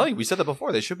 I'm telling you, we said that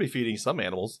before. They should be feeding some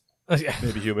animals,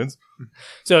 maybe humans.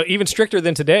 So even stricter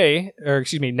than today, or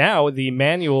excuse me, now the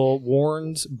manual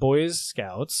warns Boy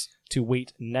Scouts to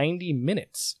wait 90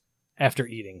 minutes after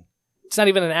eating. It's not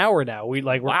even an hour now. We're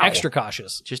Wow. extra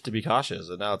cautious. Just to be cautious,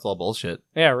 and now it's all bullshit.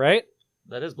 Yeah, right?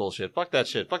 That is bullshit. Fuck that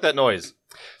shit. Fuck that noise.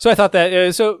 So I thought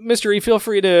that, so Mr. E, feel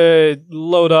free to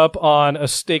load up on a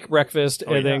steak breakfast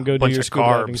Oh, and then yeah. go do Bunch your of scuba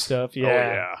diving carbs. stuff. Oh,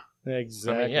 Yeah, yeah.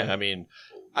 exactly.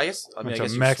 I guess Bunch you're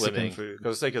of Mexican swimming. food.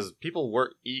 Because people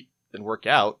eat and work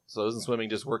out, so isn't swimming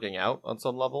just working out on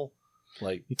some level?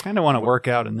 Like, You kind of want to work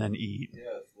out and then eat.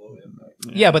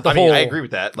 Yeah, but the I whole... mean, I agree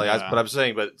with that. Like, Yeah. but I'm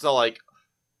saying, but it's not like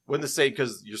wouldn't the same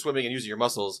because you're swimming and using your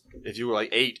muscles. If you were like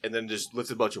 8 and then just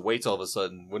lifted a bunch of weights all of a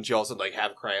sudden, wouldn't you also like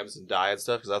have cramps and die and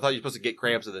stuff? Because I thought you're supposed to get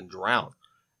cramps and then drown.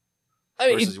 I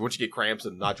mean, versus once you get cramps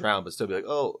and not drown, but still be like,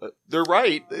 oh, they're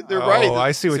right. They're Oh, right.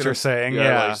 I see what you're saying.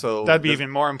 Yeah, like, so that'd be even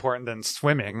more important than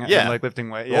swimming. Yeah. And, like lifting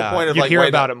weight. The whole Yeah, point of, you like, hear why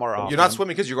about not- it more often. You're not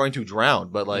swimming because you're going to drown,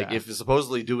 but like Yeah. if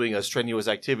supposedly doing a strenuous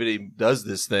activity does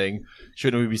this thing,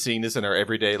 shouldn't we be seeing this in our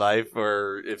everyday life?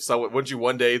 Or if someone, wouldn't you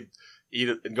one day eat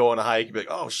it and go on a hike and be like,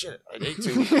 oh shit, I ate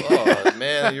too. Oh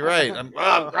man, you're right. I'm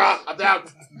down. I'm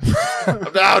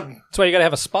down. That's why you got to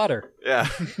have a spotter. Yeah,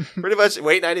 pretty much.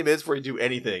 Wait 90 minutes before you do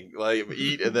anything. Like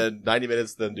eat and then 90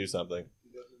 minutes, then do something.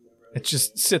 It's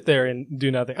just sit there and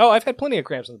do nothing. Oh, I've had plenty of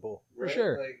cramps in the pool for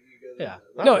sure. Yeah,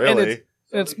 Not no, and really.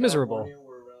 it's miserable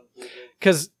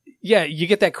because you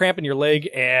get that cramp in your leg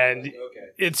and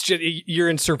it's just you're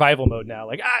in survival mode now.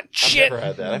 Like shit, I've never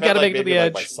had that. I've gotta had, like, make it to maybe, the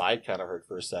like, my edge. side kind of hurt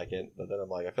for a second, but then I'm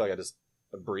like, I feel like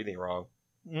I'm breathing wrong.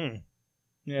 Mm.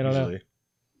 Yeah, I don't know. Usually.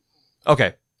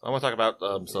 Okay, I want to talk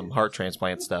about some heart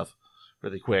transplant stuff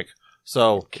really quick.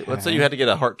 So let's say you had to get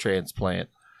a heart transplant,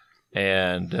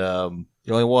 and the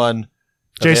only one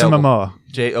Jason available-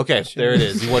 Momoa. Okay, there it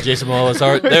is. You want Jason Momoa's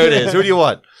heart? There it is. Who do you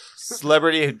want?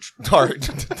 Celebrity heart.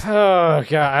 Oh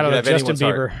god, I don't You know. can have Justin anyone's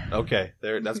heart. Bieber. Okay,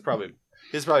 there. That's probly.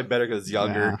 It's probably better because it's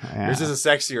younger. Yeah. Yours is a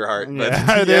sexier heart, but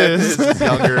Yeah, it is. This is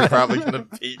younger. Probably going to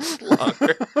beat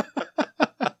longer.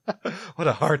 What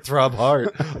a heartthrob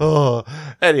heart. Oh.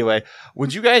 Anyway,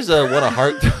 would you guys want a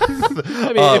heart?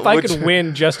 I mean, if I could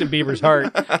win Justin Bieber's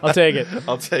heart, I'll take it.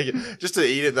 I'll take it. Just to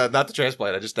eat it, not to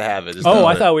transplant it, just to have it. Just Oh, to I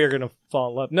have it. thought we were gonna fall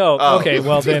in love. No, Oh. okay.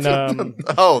 Well then,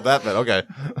 Oh, that meant okay.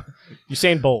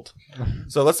 Usain Bolt.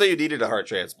 So let's say you needed a heart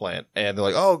transplant, and they're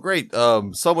like, "Oh, great!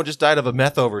 Someone just died of a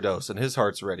meth overdose, and his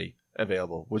heart's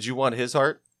available. Would you want his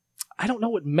heart?" I don't know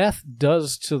what meth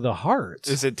does to the heart.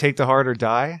 Does it take the heart or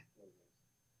die?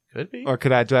 Could be. Or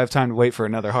do I have time to wait for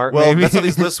another heart? Well, maybe? that's how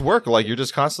these lists work. Like you're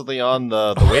just constantly on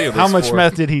the waiting list. How much for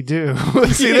meth did he do?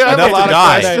 See, there are a enough lot to of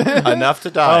die. questions. Enough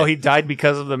to die. Oh, he died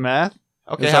because of the meth?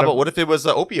 Okay, Is how that about what if it was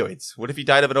opioids? What if he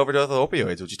died of an overdose of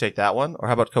opioids? Would you take that one? Or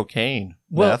how about cocaine?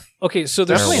 Well, Meth? okay, so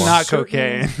there's Definitely Marijuana. not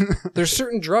cocaine. There's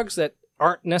certain drugs that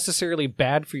aren't necessarily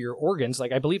bad for your organs.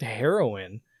 Like I believe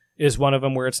heroin is one of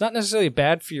them, where it's not necessarily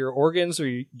bad for your organs or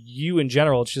you in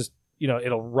general. It's just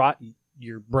it'll rot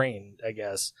your brain. I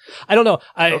guess I don't know.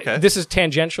 Okay. This is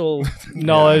tangential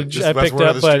knowledge Just I west picked word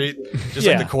of up, the but street. Just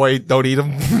like the koi, don't eat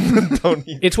them. Don't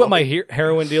eat it's what my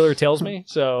heroin dealer tells me.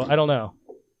 So I don't know.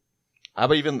 How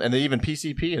about even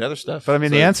PCP and other stuff? But I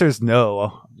mean, So the answer is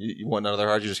no. you want another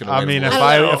heart? You're just gonna. I mean, if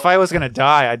I don't know. if I was gonna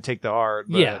die, I'd take the heart.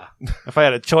 But Yeah, If I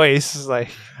had a choice, it's like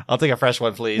I'll take a fresh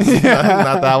one, please.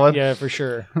 Not that one. yeah, for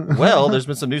sure. Well, there's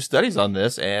been some new studies on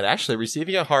this, and actually,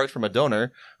 receiving a heart from a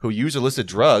donor who used illicit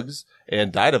drugs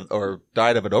and died of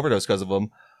an overdose because of them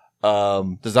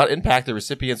does not impact the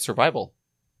recipient's survival.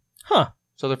 Huh.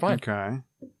 So they're fine. okay,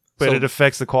 but So- it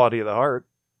affects the quality of the heart.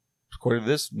 According to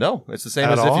this, no, it's the same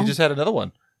At as if all? you just had another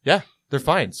one. Yeah, they're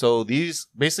fine. So these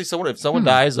basically, if someone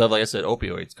dies of, like I said,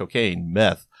 opioids, cocaine,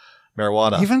 meth,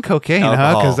 marijuana, Even cocaine, huh?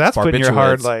 alcohol, Because that's putting your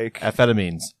heart barbiturates, like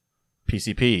amphetamines,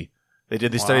 PCP. They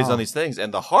did these studies Wow. on these things,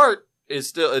 and the heart is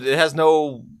still, it has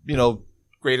no,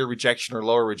 greater rejection or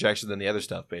lower rejection than the other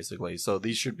stuff, basically. So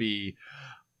these should be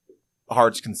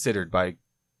hearts considered by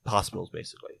hospitals,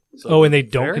 basically. So, Oh, and they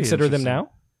don't Very consider them interesting.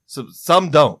 now? so some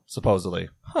don't, supposedly.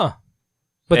 Huh.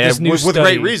 But And this new with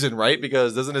study, great reason, right?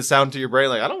 Because doesn't it sound to your brain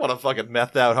like, I don't want a fucking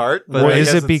methed out heart? But Well, I is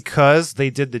guess it it's- because they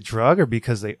did the drug or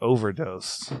because they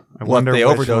overdosed? I well, they which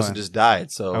overdosed one. and just died?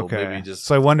 So Okay. maybe just.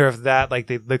 So I wonder if that, like,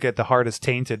 they look at the heart as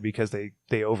tainted because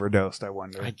they overdosed. I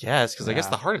wonder. I guess, because I guess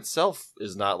Yeah. the heart itself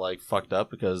is not like fucked up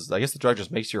because I guess the drug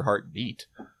just makes your heart beat.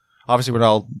 Obviously,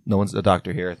 no one's a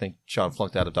doctor here. I think Sean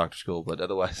flunked out of doctor school, but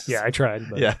otherwise. yeah, I tried.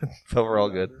 But Yeah, but we're all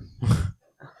good.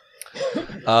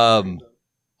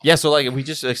 Yeah, so like if we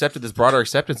just accepted this broader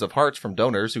acceptance of hearts from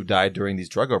donors who died during these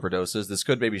drug overdoses, this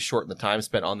could maybe shorten the time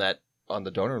spent on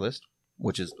the donor list,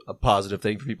 which is a positive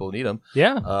thing for people who need them.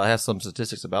 yeah. I have some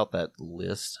statistics about that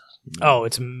list. Oh,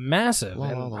 it's massive La,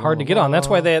 and la, la, hard to la, get on. That's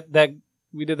why la. that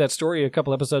we did that story a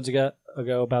couple episodes ago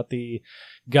about the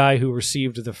guy who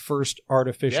received the first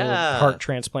artificial Yeah. heart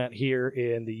transplant here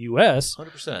in the U.S.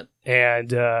 100%.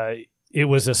 and it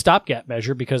was a stopgap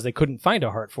measure because they couldn't find a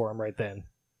heart for him right then.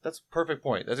 That's a perfect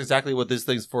point. That's exactly what this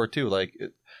thing's for too. Like,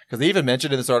 because they even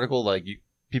mentioned in this article, like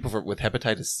people with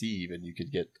hepatitis C, even you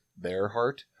could get their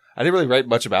heart. I didn't really write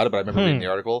much about it, but I remember reading the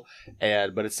article.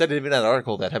 But it said even in that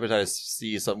article that hepatitis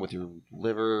C is something with your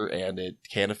liver and it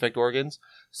can affect organs.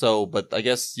 So, but I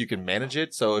guess you can manage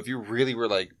it. So if you really were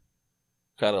like,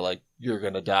 kind of like you're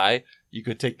gonna die, you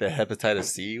could take the hepatitis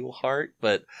C heart.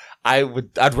 But I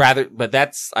would not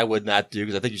do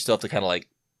because I think you still have to kind of like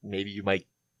maybe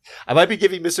I might be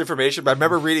giving misinformation, but I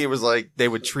remember reading it was like they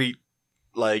would treat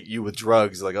like you with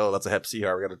drugs, like, oh, that's a Hep C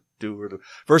heart, we got to do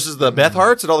versus the meth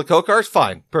hearts and all the coke hearts.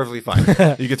 Fine, perfectly fine.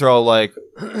 You can throw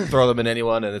them in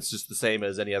anyone, and it's just the same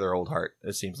as any other old heart.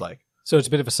 It seems like. So it's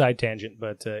a bit of a side tangent,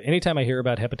 but anytime I hear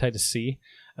about hepatitis C,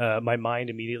 my mind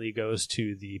immediately goes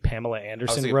to the Pamela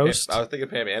Anderson roast. I was thinking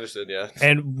Pam Anderson, yeah.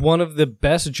 And one of the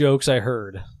best jokes I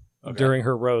heard during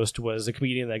her roast was a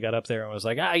comedian that got up there and was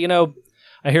like, I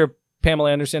hear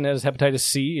Pamela Anderson has hepatitis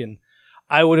C, and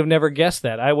I would have never guessed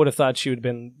that. I would have thought she would have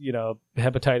been,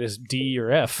 hepatitis D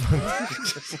or F.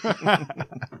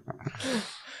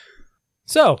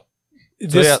 So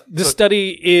this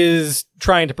study is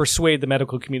trying to persuade the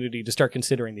medical community to start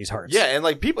considering these hearts. Yeah, and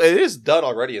like people, it is done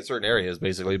already in certain areas,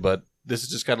 basically. But this is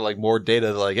just kind of like more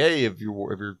data. Like, hey, if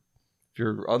you're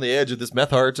on the edge of this meth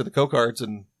hearts or the coke hearts,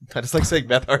 and I just like saying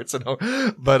meth hearts,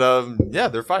 but yeah,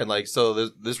 they're fine. Like, so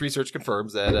this research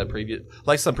confirms that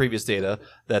some previous data,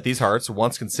 that these hearts,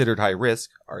 once considered high risk,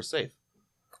 are safe.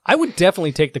 I would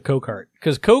definitely take the coke heart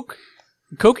because coke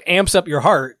amps up your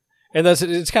heart. And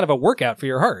it's kind of a workout for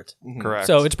your heart. Correct.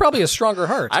 So it's probably a stronger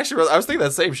heart. Actually, I was thinking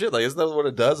that same shit. Like, isn't that what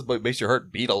it does? But it makes your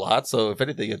heart beat a lot. So if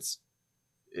anything, that's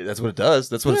what it does.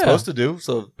 That's what it's supposed to do.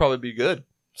 So it'd probably be good.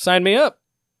 Sign me up.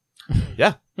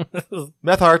 Yeah.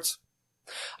 Meth hearts.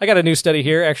 I got a new study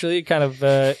here, actually, kind of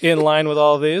in line with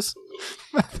all of these.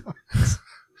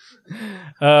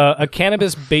 A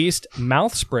cannabis-based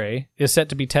mouth spray is set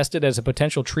to be tested as a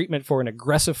potential treatment for an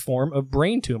aggressive form of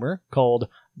brain tumor called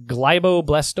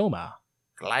glioblastoma.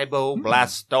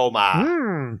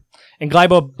 Glioblastoma. And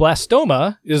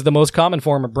glioblastoma is the most common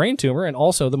form of brain tumor and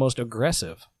also the most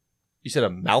aggressive. You said a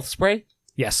mouth spray?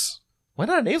 Yes. Why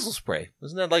not a nasal spray?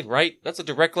 Isn't that like right? That's a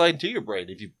direct line to your brain.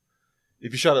 If you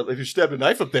stabbed a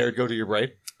knife up there, it'd go to your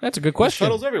brain. That's a good question.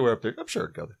 Shuttles everywhere up there. I'm sure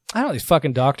it'd go there. I don't know these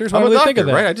fucking doctors. Why I'm don't a they doctor, think of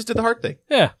that? right? I just did the heart thing.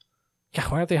 Yeah. God,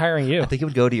 why aren't they hiring you? I think it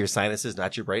would go to your sinuses,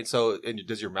 not your brain. So,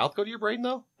 does your mouth go to your brain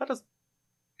though? That does.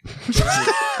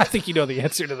 I think you know the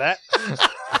answer to that.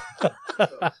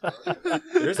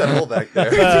 There's that hole back there.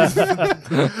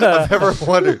 I've never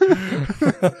wondered.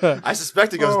 I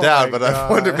suspect it goes down, but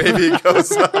I wonder maybe it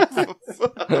goes up.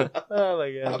 Oh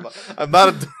my god! I'm not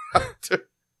a doctor.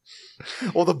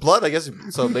 Well, the blood, I guess.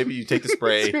 So maybe you take the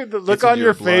spray. Dude, the look on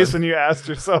your face when you asked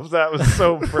yourself that was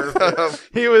so perfect.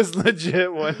 He was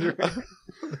legit wondering.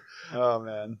 Oh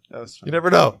man, that was funny. You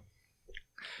never know.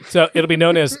 So it'll be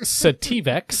known as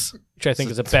Sativex, which I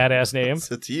think is a badass name.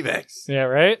 Sativex. Yeah,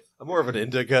 right? I'm more of an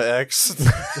Indica X.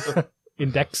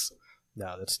 Index?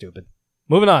 No, that's stupid.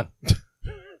 Moving on.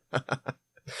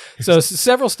 So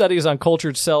several studies on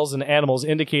cultured cells in animals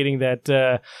indicating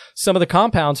that some of the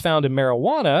compounds found in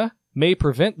marijuana may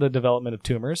prevent the development of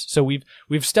tumors. So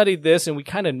we've studied this, and we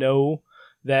kind of know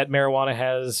that marijuana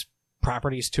has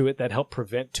properties to it that help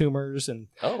prevent tumors. And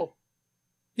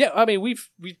yeah, I mean we've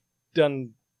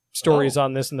done stories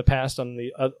on this in the past on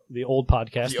the old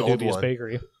podcast, The Dubious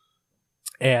Bakery.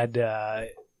 And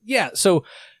so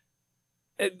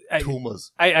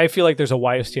I feel like there's a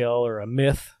wives' tale or a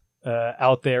myth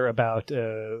out there about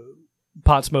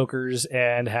pot smokers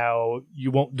and how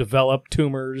you won't develop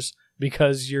tumors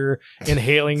because you're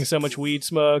inhaling so much weed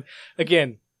smoke.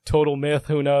 Again, total myth.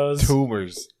 Who knows?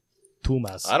 Tumors.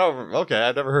 Okay,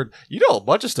 I've never heard. You know a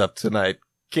bunch of stuff tonight.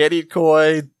 Can't eat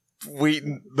koi. The weed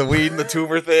and the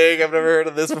tumor thing. I've never heard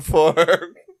of this before.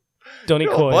 Don't eat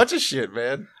koi. A bunch of shit,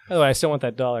 man. By the way, I still want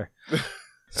that $1.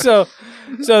 So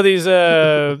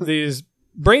these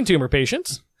brain tumor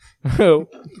patients,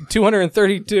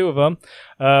 232 of them,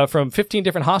 from 15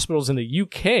 different hospitals in the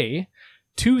UK,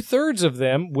 2/3 of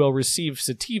them will receive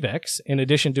Sativex in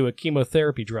addition to a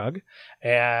chemotherapy drug,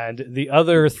 and the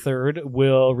other third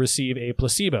will receive a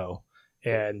placebo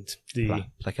and the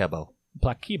placebo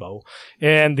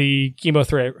and the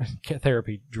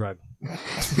chemotherapy drug.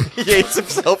 He hates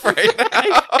himself right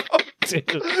now.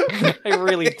 I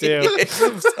really do. He hates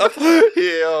himself.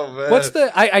 Yeah, oh, man. What's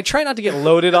I try not to get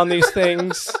loaded on these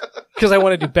things because I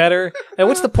want to do better. And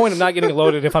what's the point of not getting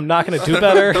loaded if I'm not going to do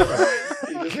better? He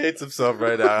just hates himself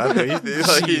right now. I think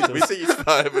we see he's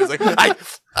fine, but he's like,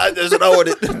 I just know what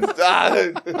it.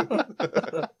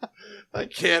 I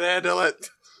can't handle it.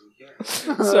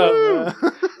 So,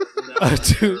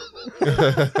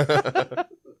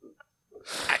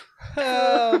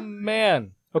 oh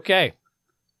man. Okay.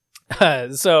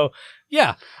 So,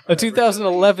 yeah, a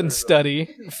 2011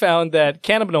 study found that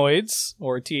cannabinoids,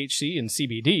 or THC and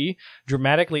CBD,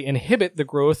 dramatically inhibit the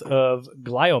growth of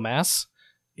gliomas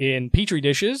in petri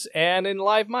dishes and in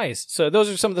live mice. So those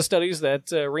are some of the studies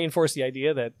that reinforce the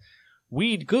idea that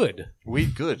weed good.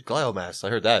 Weed good. Gliomas. I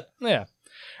heard that. Yeah.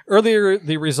 Earlier,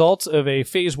 the results of a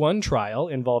phase 1 trial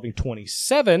involving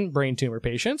 27 brain tumor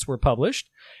patients were published.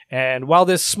 And while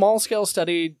this small-scale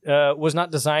study was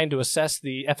not designed to assess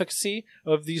the efficacy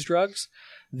of these drugs,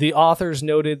 the authors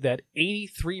noted that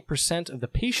 83% of the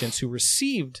patients who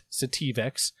received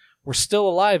Sativex were still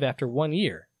alive after 1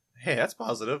 year. Hey, that's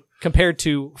positive. Compared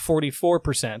to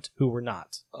 44% who were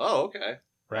not. Oh, okay.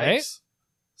 Right? Nice.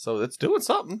 So it's doing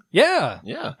something. Yeah.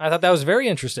 Yeah. I thought that was very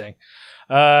interesting.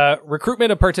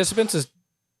 Recruitment of participants is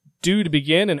due to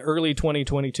begin in early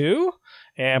 2022,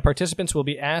 and participants will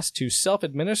be asked to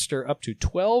self-administer up to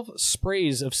 12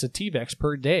 sprays of Sativex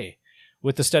per day,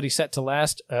 with the study set to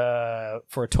last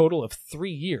for a total of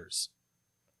 3 years.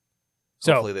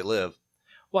 So, hopefully they live.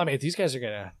 well, I mean, these guys are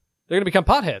they're gonna become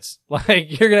potheads.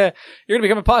 Like you're gonna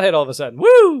become a pothead all of a sudden.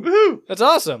 Woo! Woohoo! That's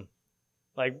awesome.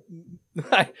 Like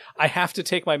I have to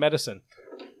take my medicine.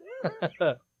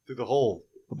 Through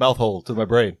the mouth hole to my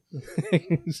brain.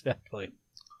 Exactly.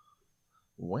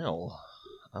 Well,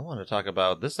 I want to talk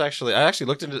about this. I actually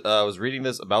looked into. I was reading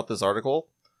about this article.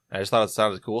 And I just thought it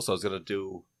sounded cool, so I was gonna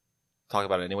talk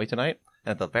about it anyway tonight.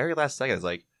 And at the very last second, it's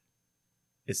like,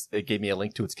 it gave me a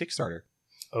link to its Kickstarter.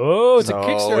 Oh, it's So, a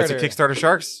Kickstarter. It's a Kickstarter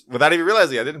Sharks without even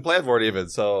realizing I didn't plan for it even.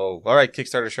 So, all right,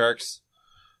 Kickstarter Sharks.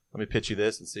 Let me pitch you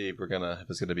this and see if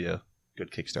it's gonna be a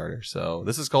good Kickstarter. So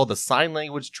this is called the Sign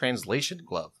Language Translation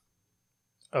Glove.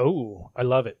 Oh, I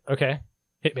love it. Okay,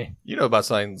 hit me. You know about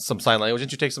some sign language?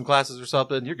 Didn't you take some classes or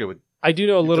something? You're good with I do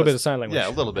know a little bit of sign language. Yeah,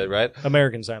 a little bit, right?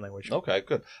 American Sign Language. Okay,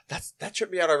 good. That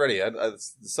tripped me out already.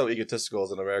 It's so egotistical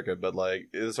as an American, but like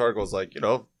this article is like,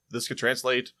 this could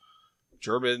translate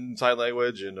German sign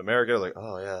language and American. Like,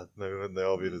 oh yeah, maybe wouldn't they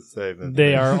all be the same?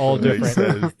 They are all That makes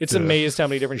different. sense. It's amazed how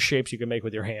many different shapes you can make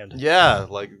with your hand. Yeah,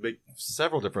 like make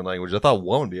several different languages. I thought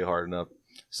one would be hard enough.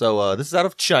 So this is out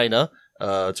of China.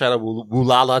 China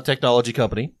Wulala Technology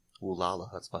Company. Wulala,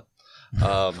 that's fun.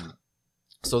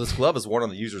 So this glove is worn on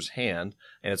the user's hand,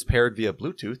 and it's paired via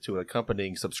Bluetooth to an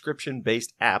accompanying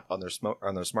subscription-based app on their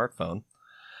smartphone,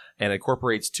 and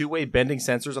incorporates two-way bending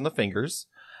sensors on the fingers,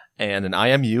 and an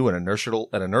IMU,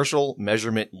 an inertial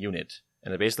measurement unit.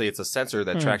 And basically, it's a sensor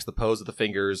that tracks the pose of the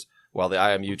fingers, while the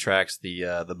IMU tracks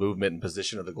the movement and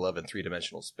position of the glove in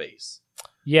three-dimensional space.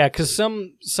 Yeah, because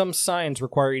some signs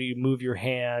require you to move your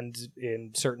hand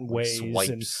in certain ways, Swipes,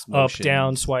 and motions, up,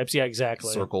 down, swipes. Yeah,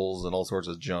 exactly. Circles and all sorts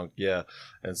of junk. Yeah,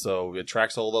 and so it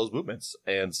tracks all those movements.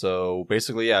 And so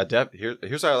basically, yeah,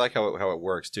 here's how I like how it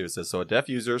works too. It says so a deaf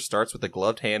user starts with a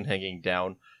gloved hand hanging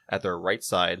down at their right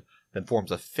side, then forms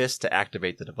a fist to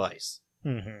activate the device.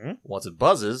 Mm-hmm. Once it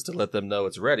buzzes to let them know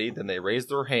it's ready, then they raise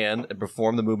their hand and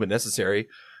perform the movement necessary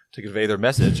to convey their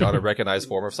message on a recognized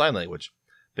form of sign language.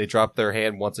 They drop their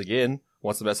hand once again,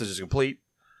 once the message is complete,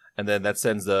 and then that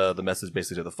sends the message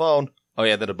basically to the phone. Oh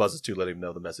yeah, then it buzzes too, letting them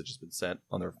know the message has been sent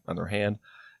on their hand.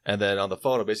 And then on the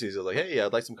phone, it basically is like, hey,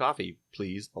 I'd like some coffee,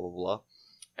 please, blah, blah, blah.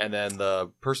 And then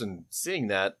the person seeing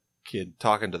that kid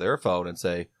talking to their phone and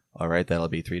say, all right, that'll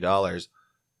be $3.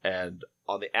 And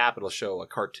on the app, it'll show a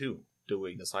cartoon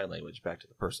doing the sign language back to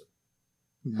the person.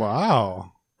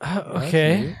 Wow.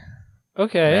 Okay.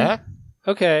 Okay. Yeah?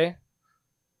 Okay.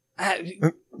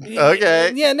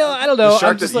 Okay. Yeah, no, I don't know.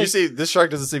 I'm just like, This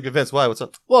shark doesn't seem convinced. Why? What's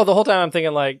up? well, the whole time I'm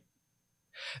thinking like,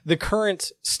 the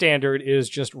current standard is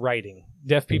just writing.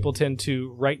 Deaf people tend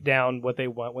to write down what they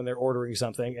want when they're ordering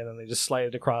something, and then they just slide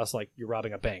it across like you're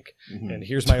robbing a bank. Mm-hmm. And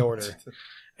here's my order.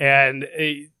 And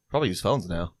Probably use phones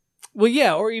now. well,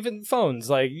 yeah, or even phones.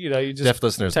 Like you just Deaf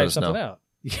listeners let type us something know.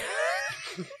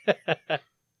 out.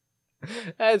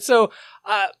 And so,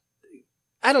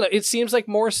 I don't know. It seems like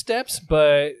more steps,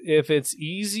 but if it's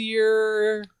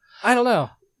easier, I don't know.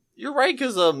 You're right,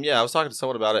 because I was talking to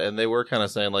someone about it, and they were kind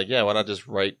of saying like, yeah, why not just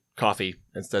write coffee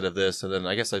instead of this? And then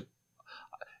I guess I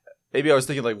was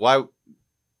thinking like, why?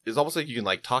 It's almost like you can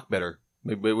like talk better.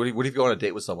 Maybe, what if you go on a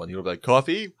date with someone? You'll be like,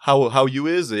 coffee? How you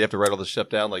is? And you have to write all this stuff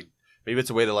down. Like maybe it's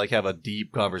a way to like have a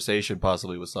deep conversation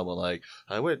possibly with someone. Like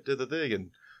I went to the thing, and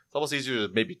it's almost easier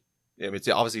to maybe. I mean, it's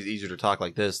obviously easier to talk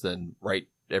like this than write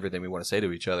everything we want to say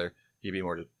to each other. You'd be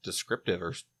more descriptive,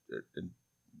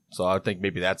 so I think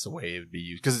maybe that's the way it would be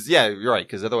used. Because yeah, you're right.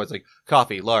 Because otherwise, like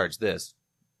coffee, large, this,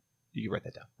 you can write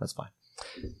that down. That's fine.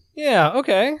 Yeah.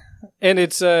 Okay. And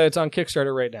it's on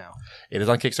Kickstarter right now. It is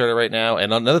on Kickstarter right now.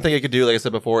 And another thing it could do, like I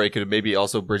said before, it could maybe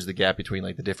also bridge the gap between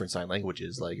like the different sign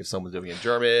languages. Like if someone's doing it in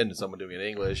German and someone doing it in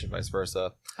English and vice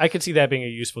versa. I could see that being a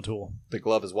useful tool. The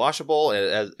glove is washable,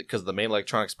 and because the main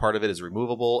electronics part of it is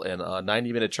removable, and a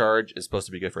 90-minute charge is supposed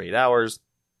to be good for 8 hours.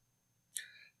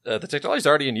 The technology is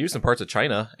already in use in parts of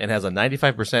China and has a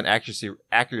 95%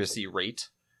 accuracy rate,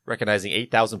 recognizing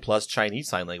 8,000 plus Chinese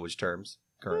sign language terms.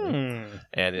 currently.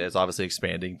 And it's obviously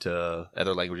expanding to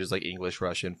other languages like English,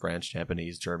 Russian, French,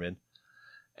 Japanese, German.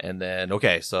 And then,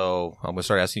 okay, so I'm going to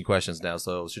start asking you questions now.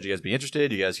 So should you guys be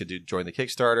interested, you guys could join the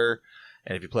Kickstarter.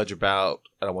 And if you pledge about,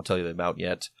 I don't want to tell you the amount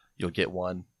yet, you'll get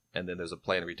one. And then there's a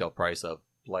planned retail price of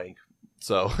blank.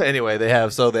 So anyway, they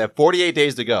have 48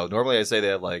 days to go. Normally I say they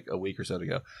have like a week or so to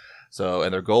go. So,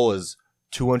 and their goal is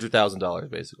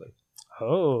 $200,000 basically.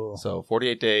 Oh. So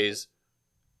 48 days,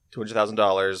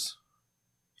 $200,000.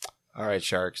 All right,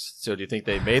 Sharks. So do you think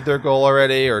they made their goal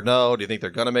already or no? Do you think they're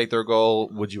going to make their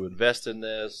goal? Would you invest in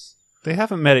this? They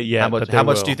haven't met it yet. How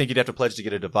much do you think you'd have to pledge to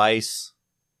get a device?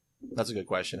 That's a good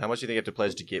question. How much do you think you have to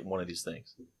pledge to get one of these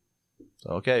things?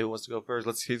 So, okay, who wants to go first?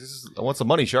 Let's see. I want some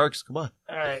money, Sharks. Come on.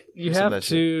 All right. You have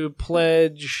to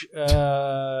pledge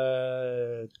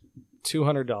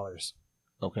 $200.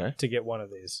 Okay. To get one of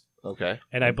these. Okay.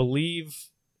 And I believe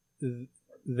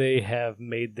they have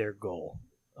made their goal.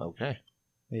 Okay.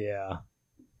 Yeah.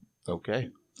 Okay.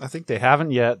 I think they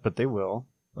haven't yet, but they will.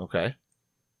 Okay.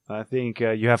 I think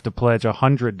you have to pledge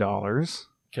 $100.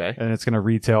 Okay. And it's going to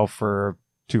retail for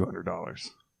 $200.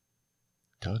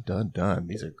 Dun, dun, dun.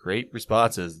 These are great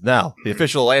responses. Now, the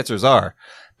official answers are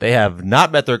they have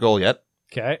not met their goal yet.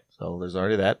 Okay. So there's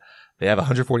already that. They have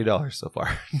 $140 so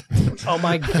far. Oh,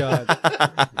 my God. By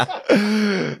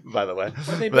the way.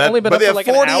 They've only been up for like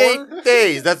 48 an hour?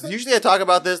 days. That's usually I talk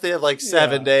about this. They have like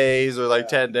 7 days or like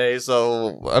 10 days.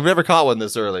 So I've never caught one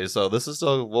this early. So this is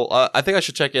still, well, I think I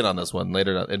should check in on this one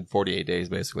later in 48 days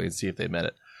basically and see if they met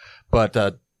it. But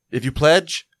if you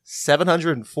pledge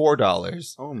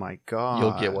 $704, oh my God,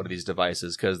 you'll get one of these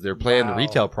devices because their planned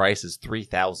retail price is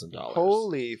 $3,000.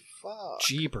 Holy fuck.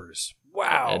 Jeepers.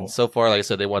 Wow. And so far, like I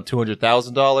said, they want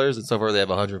 $200,000 and so far they have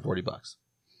 $140.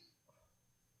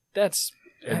 That's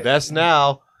invest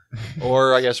now,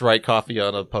 or I guess write coffee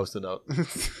on a post-it note.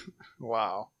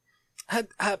 Wow.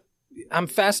 I'm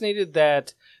fascinated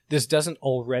that this doesn't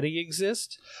already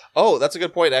exist. Oh, that's a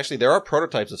good point. Actually, there are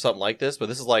prototypes of something like this, but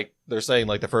this is like they're saying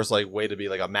like the first like way to be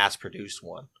like a mass-produced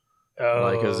one.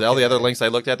 Oh, because all the other links I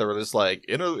looked at, they were just like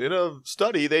in a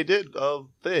study they did a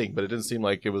thing, but it didn't seem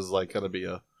like it was like going to be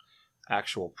a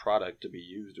actual product to be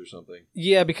used or something.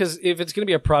 Yeah, because if it's going to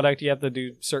be a product, you have to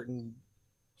do certain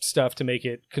stuff to make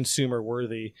it consumer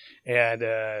worthy, and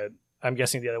I'm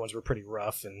guessing the other ones were pretty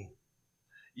rough and.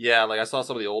 Yeah, like I saw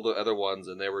some of the other ones,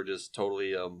 and they were just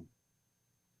totally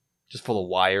just full of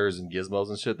wires and gizmos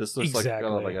and shit. This looks like kind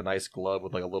of like a nice glove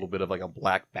with like a little bit of like a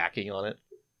black backing on it.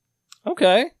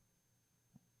 Okay.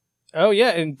 Oh yeah,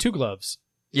 and 2 gloves.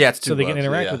 Yeah, it's 2 so gloves. They can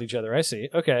interact with each other. I see.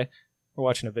 Okay, we're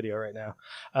watching a video right now.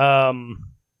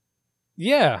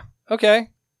 Yeah. Okay.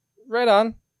 Right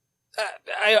on.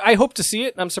 I hope to see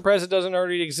it. I'm surprised it doesn't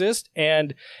already exist.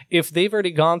 And if they've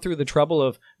already gone through the trouble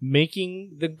of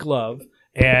making the glove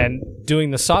and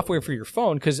doing the software for your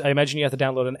phone, because I imagine you have to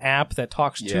download an app that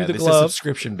talks to the glove. It's a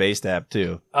subscription-based app,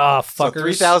 too.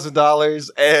 Fuckers. So $3,000,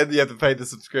 and you have to pay the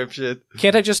subscription.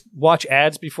 Can't I just watch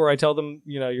ads before I tell them,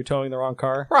 you're towing the wrong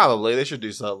car? Probably. They should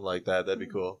do something like that. That'd be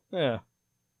cool. Yeah.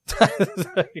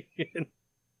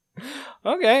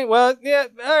 Okay, well, yeah,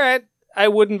 all right. I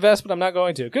would invest, but I'm not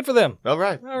going to. Good for them. All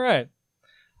right. All right.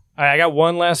 I got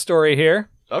one last story here.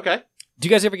 Okay. Do you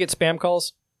guys ever get spam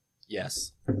calls?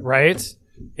 Yes. Right?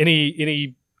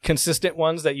 Any consistent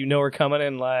ones that are coming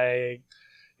in like...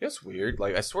 It's weird.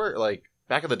 Like, I swear, like,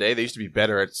 back in the day, they used to be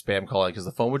better at spam calling because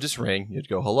the phone would just ring. You'd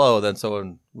go, hello, then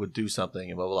someone would do something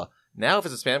and blah, blah, blah. Now, if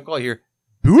it's a spam call, you hear,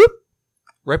 boop,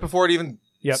 right before it even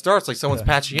starts, like someone's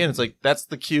patching in. It's like, that's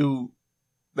the cue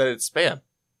that it's spam.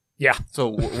 Yeah. So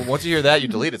once you hear that, you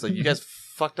delete it. It's like, you guys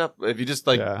fucked up. If you just,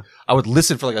 like, I would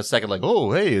listen for like a second, like,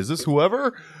 oh, hey, is this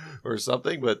whoever? Or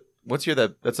something. But once you hear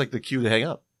that, that's like the cue to hang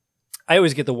up. I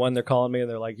always get the one they're calling me and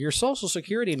they're like, your social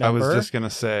security number. I was just going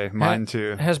to say, mine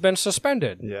too. Has been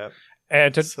suspended. Yeah.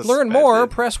 And to learn more,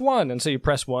 press 1. And so you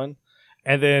press 1.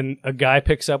 And then a guy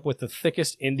picks up with the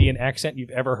thickest Indian accent you've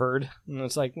ever heard. And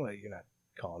it's like, well, you're not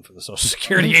calling for the Social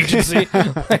Security Agency.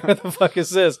 Like, what the fuck is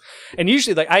this? And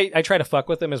usually, like, I try to fuck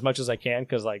with them as much as I can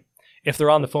because, like, if they're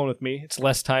on the phone with me, it's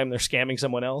less time they're scamming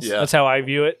someone else. Yeah. That's how I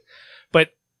view it. But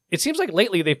it seems like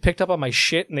lately they've picked up on my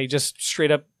shit and they just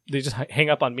hang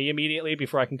up on me immediately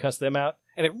before I can cuss them out.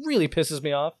 And it really pisses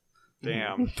me off.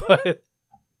 Damn.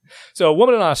 So a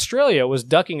woman in Australia was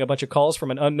ducking a bunch of calls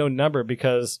from an unknown number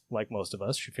because, like most of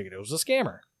us, she figured it was a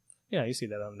scammer. Yeah, you see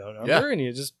that unknown number and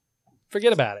you just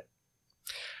forget about it.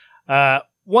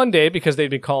 One day, because they'd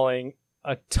been calling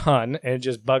a ton and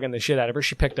just bugging the shit out of her,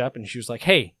 she picked up and she was like,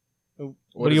 hey,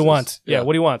 what do you want? Yeah,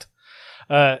 what do you want?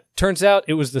 Turns out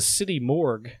it was the city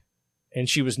morgue. and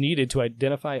she was needed to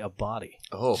identify a body.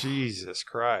 Oh. Jesus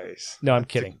Christ. No, I'm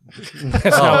kidding.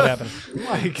 That's not what happened.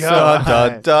 My Dun,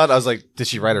 dun, dun. I was like, did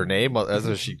she write her name?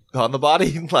 Is she on the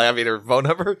body? Her phone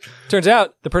number? Turns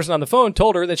out the person on the phone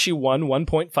told her that she won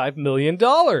 $1.5 million.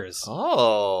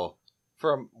 Oh.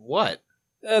 From what?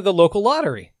 The local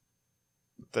lottery.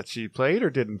 That she played or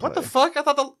didn't play? What the fuck? I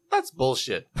thought that's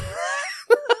bullshit.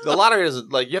 The lottery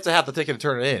isn't like you have to have the ticket to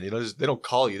turn it in. They don't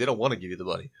call you. They don't want to give you the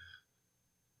money.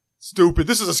 Stupid.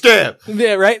 This is a scam.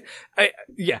 Yeah, right?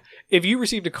 Yeah. If you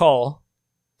received a call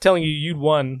telling you you'd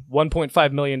won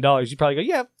 $1.5 million, you'd probably go,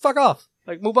 yeah, fuck off.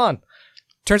 Like, move on.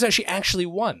 Turns out she actually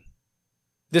won.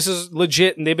 This is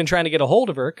legit, and they've been trying to get a hold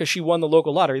of her because she won the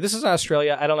local lottery. This is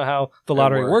Australia. I don't know how the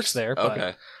lottery works there. But,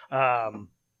 okay.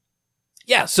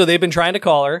 Yeah, so they've been trying to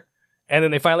call her, and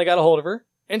then they finally got a hold of her,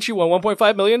 and she won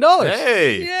 $1.5 million.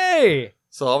 Hey! Yay!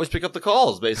 So I always pick up the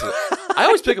calls, basically. I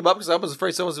always pick them up because I was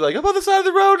afraid someone's like, I'm on the side of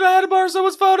the road and I had to borrow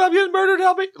someone's phone. I'm getting murdered.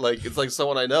 Help me. Like, it's like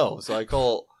someone I know. So I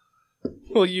call.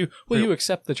 Will you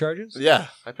accept the charges? Yeah,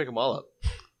 I pick them all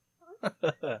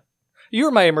up. You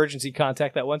were my emergency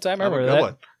contact that one time. I remember I'm a good that.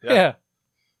 one. Yeah.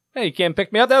 Hey, you can't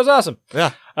pick me up? That was awesome.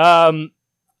 Yeah.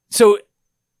 So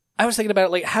I was thinking about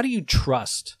it, like, how do you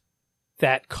trust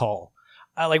that call?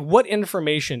 Like, what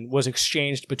information was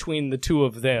exchanged between the two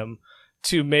of them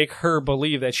to make her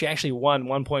believe that she actually won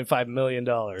 $1.5 million?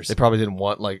 They probably didn't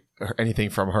want like anything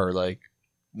from her. Like,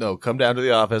 no, come down to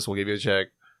the office. We'll give you a check.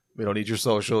 We don't need your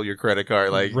social, your credit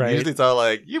card. Like, Right. Usually it's all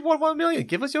like, you won $1 million.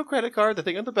 Give us your credit card. The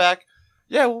thing on the back.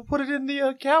 Yeah, we'll put it in the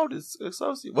account.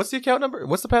 What's the account number?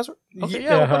 What's the password? Okay,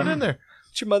 yeah, we'll put it in there.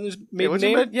 What's your mother's Yeah, maiden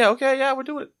name? Yeah, okay, yeah, we'll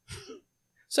do it.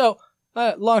 So,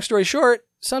 long story short,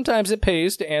 sometimes it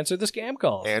pays to answer the scam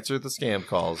calls. Answer the scam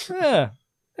calls. Yeah.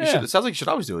 It sounds like you should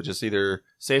always do it. Just either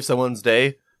save someone's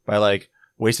day by like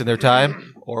wasting their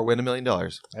time or win $1 million.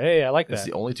 Hey, I like That's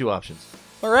that. the only two options.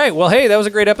 All right. Well, hey, that was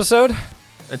a great episode.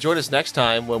 And join us next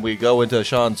time when we go into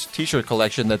Sean's t-shirt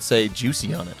collection that say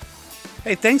Juicy on it.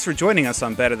 Hey, thanks for joining us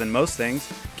on Better Than Most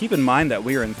Things. Keep in mind that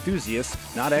we are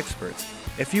enthusiasts, not experts.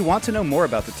 If you want to know more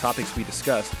about the topics we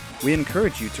discussed, we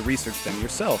encourage you to research them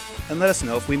yourself and let us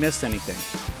know if we missed anything.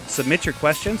 Submit your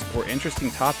questions or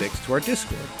interesting topics to our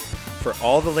Discord. For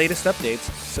all the latest updates,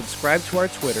 subscribe to our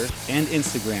Twitter and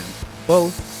Instagram,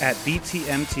 both at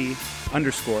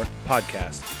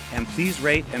BTMT_podcast. And please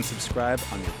rate and subscribe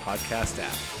on your podcast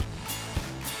app.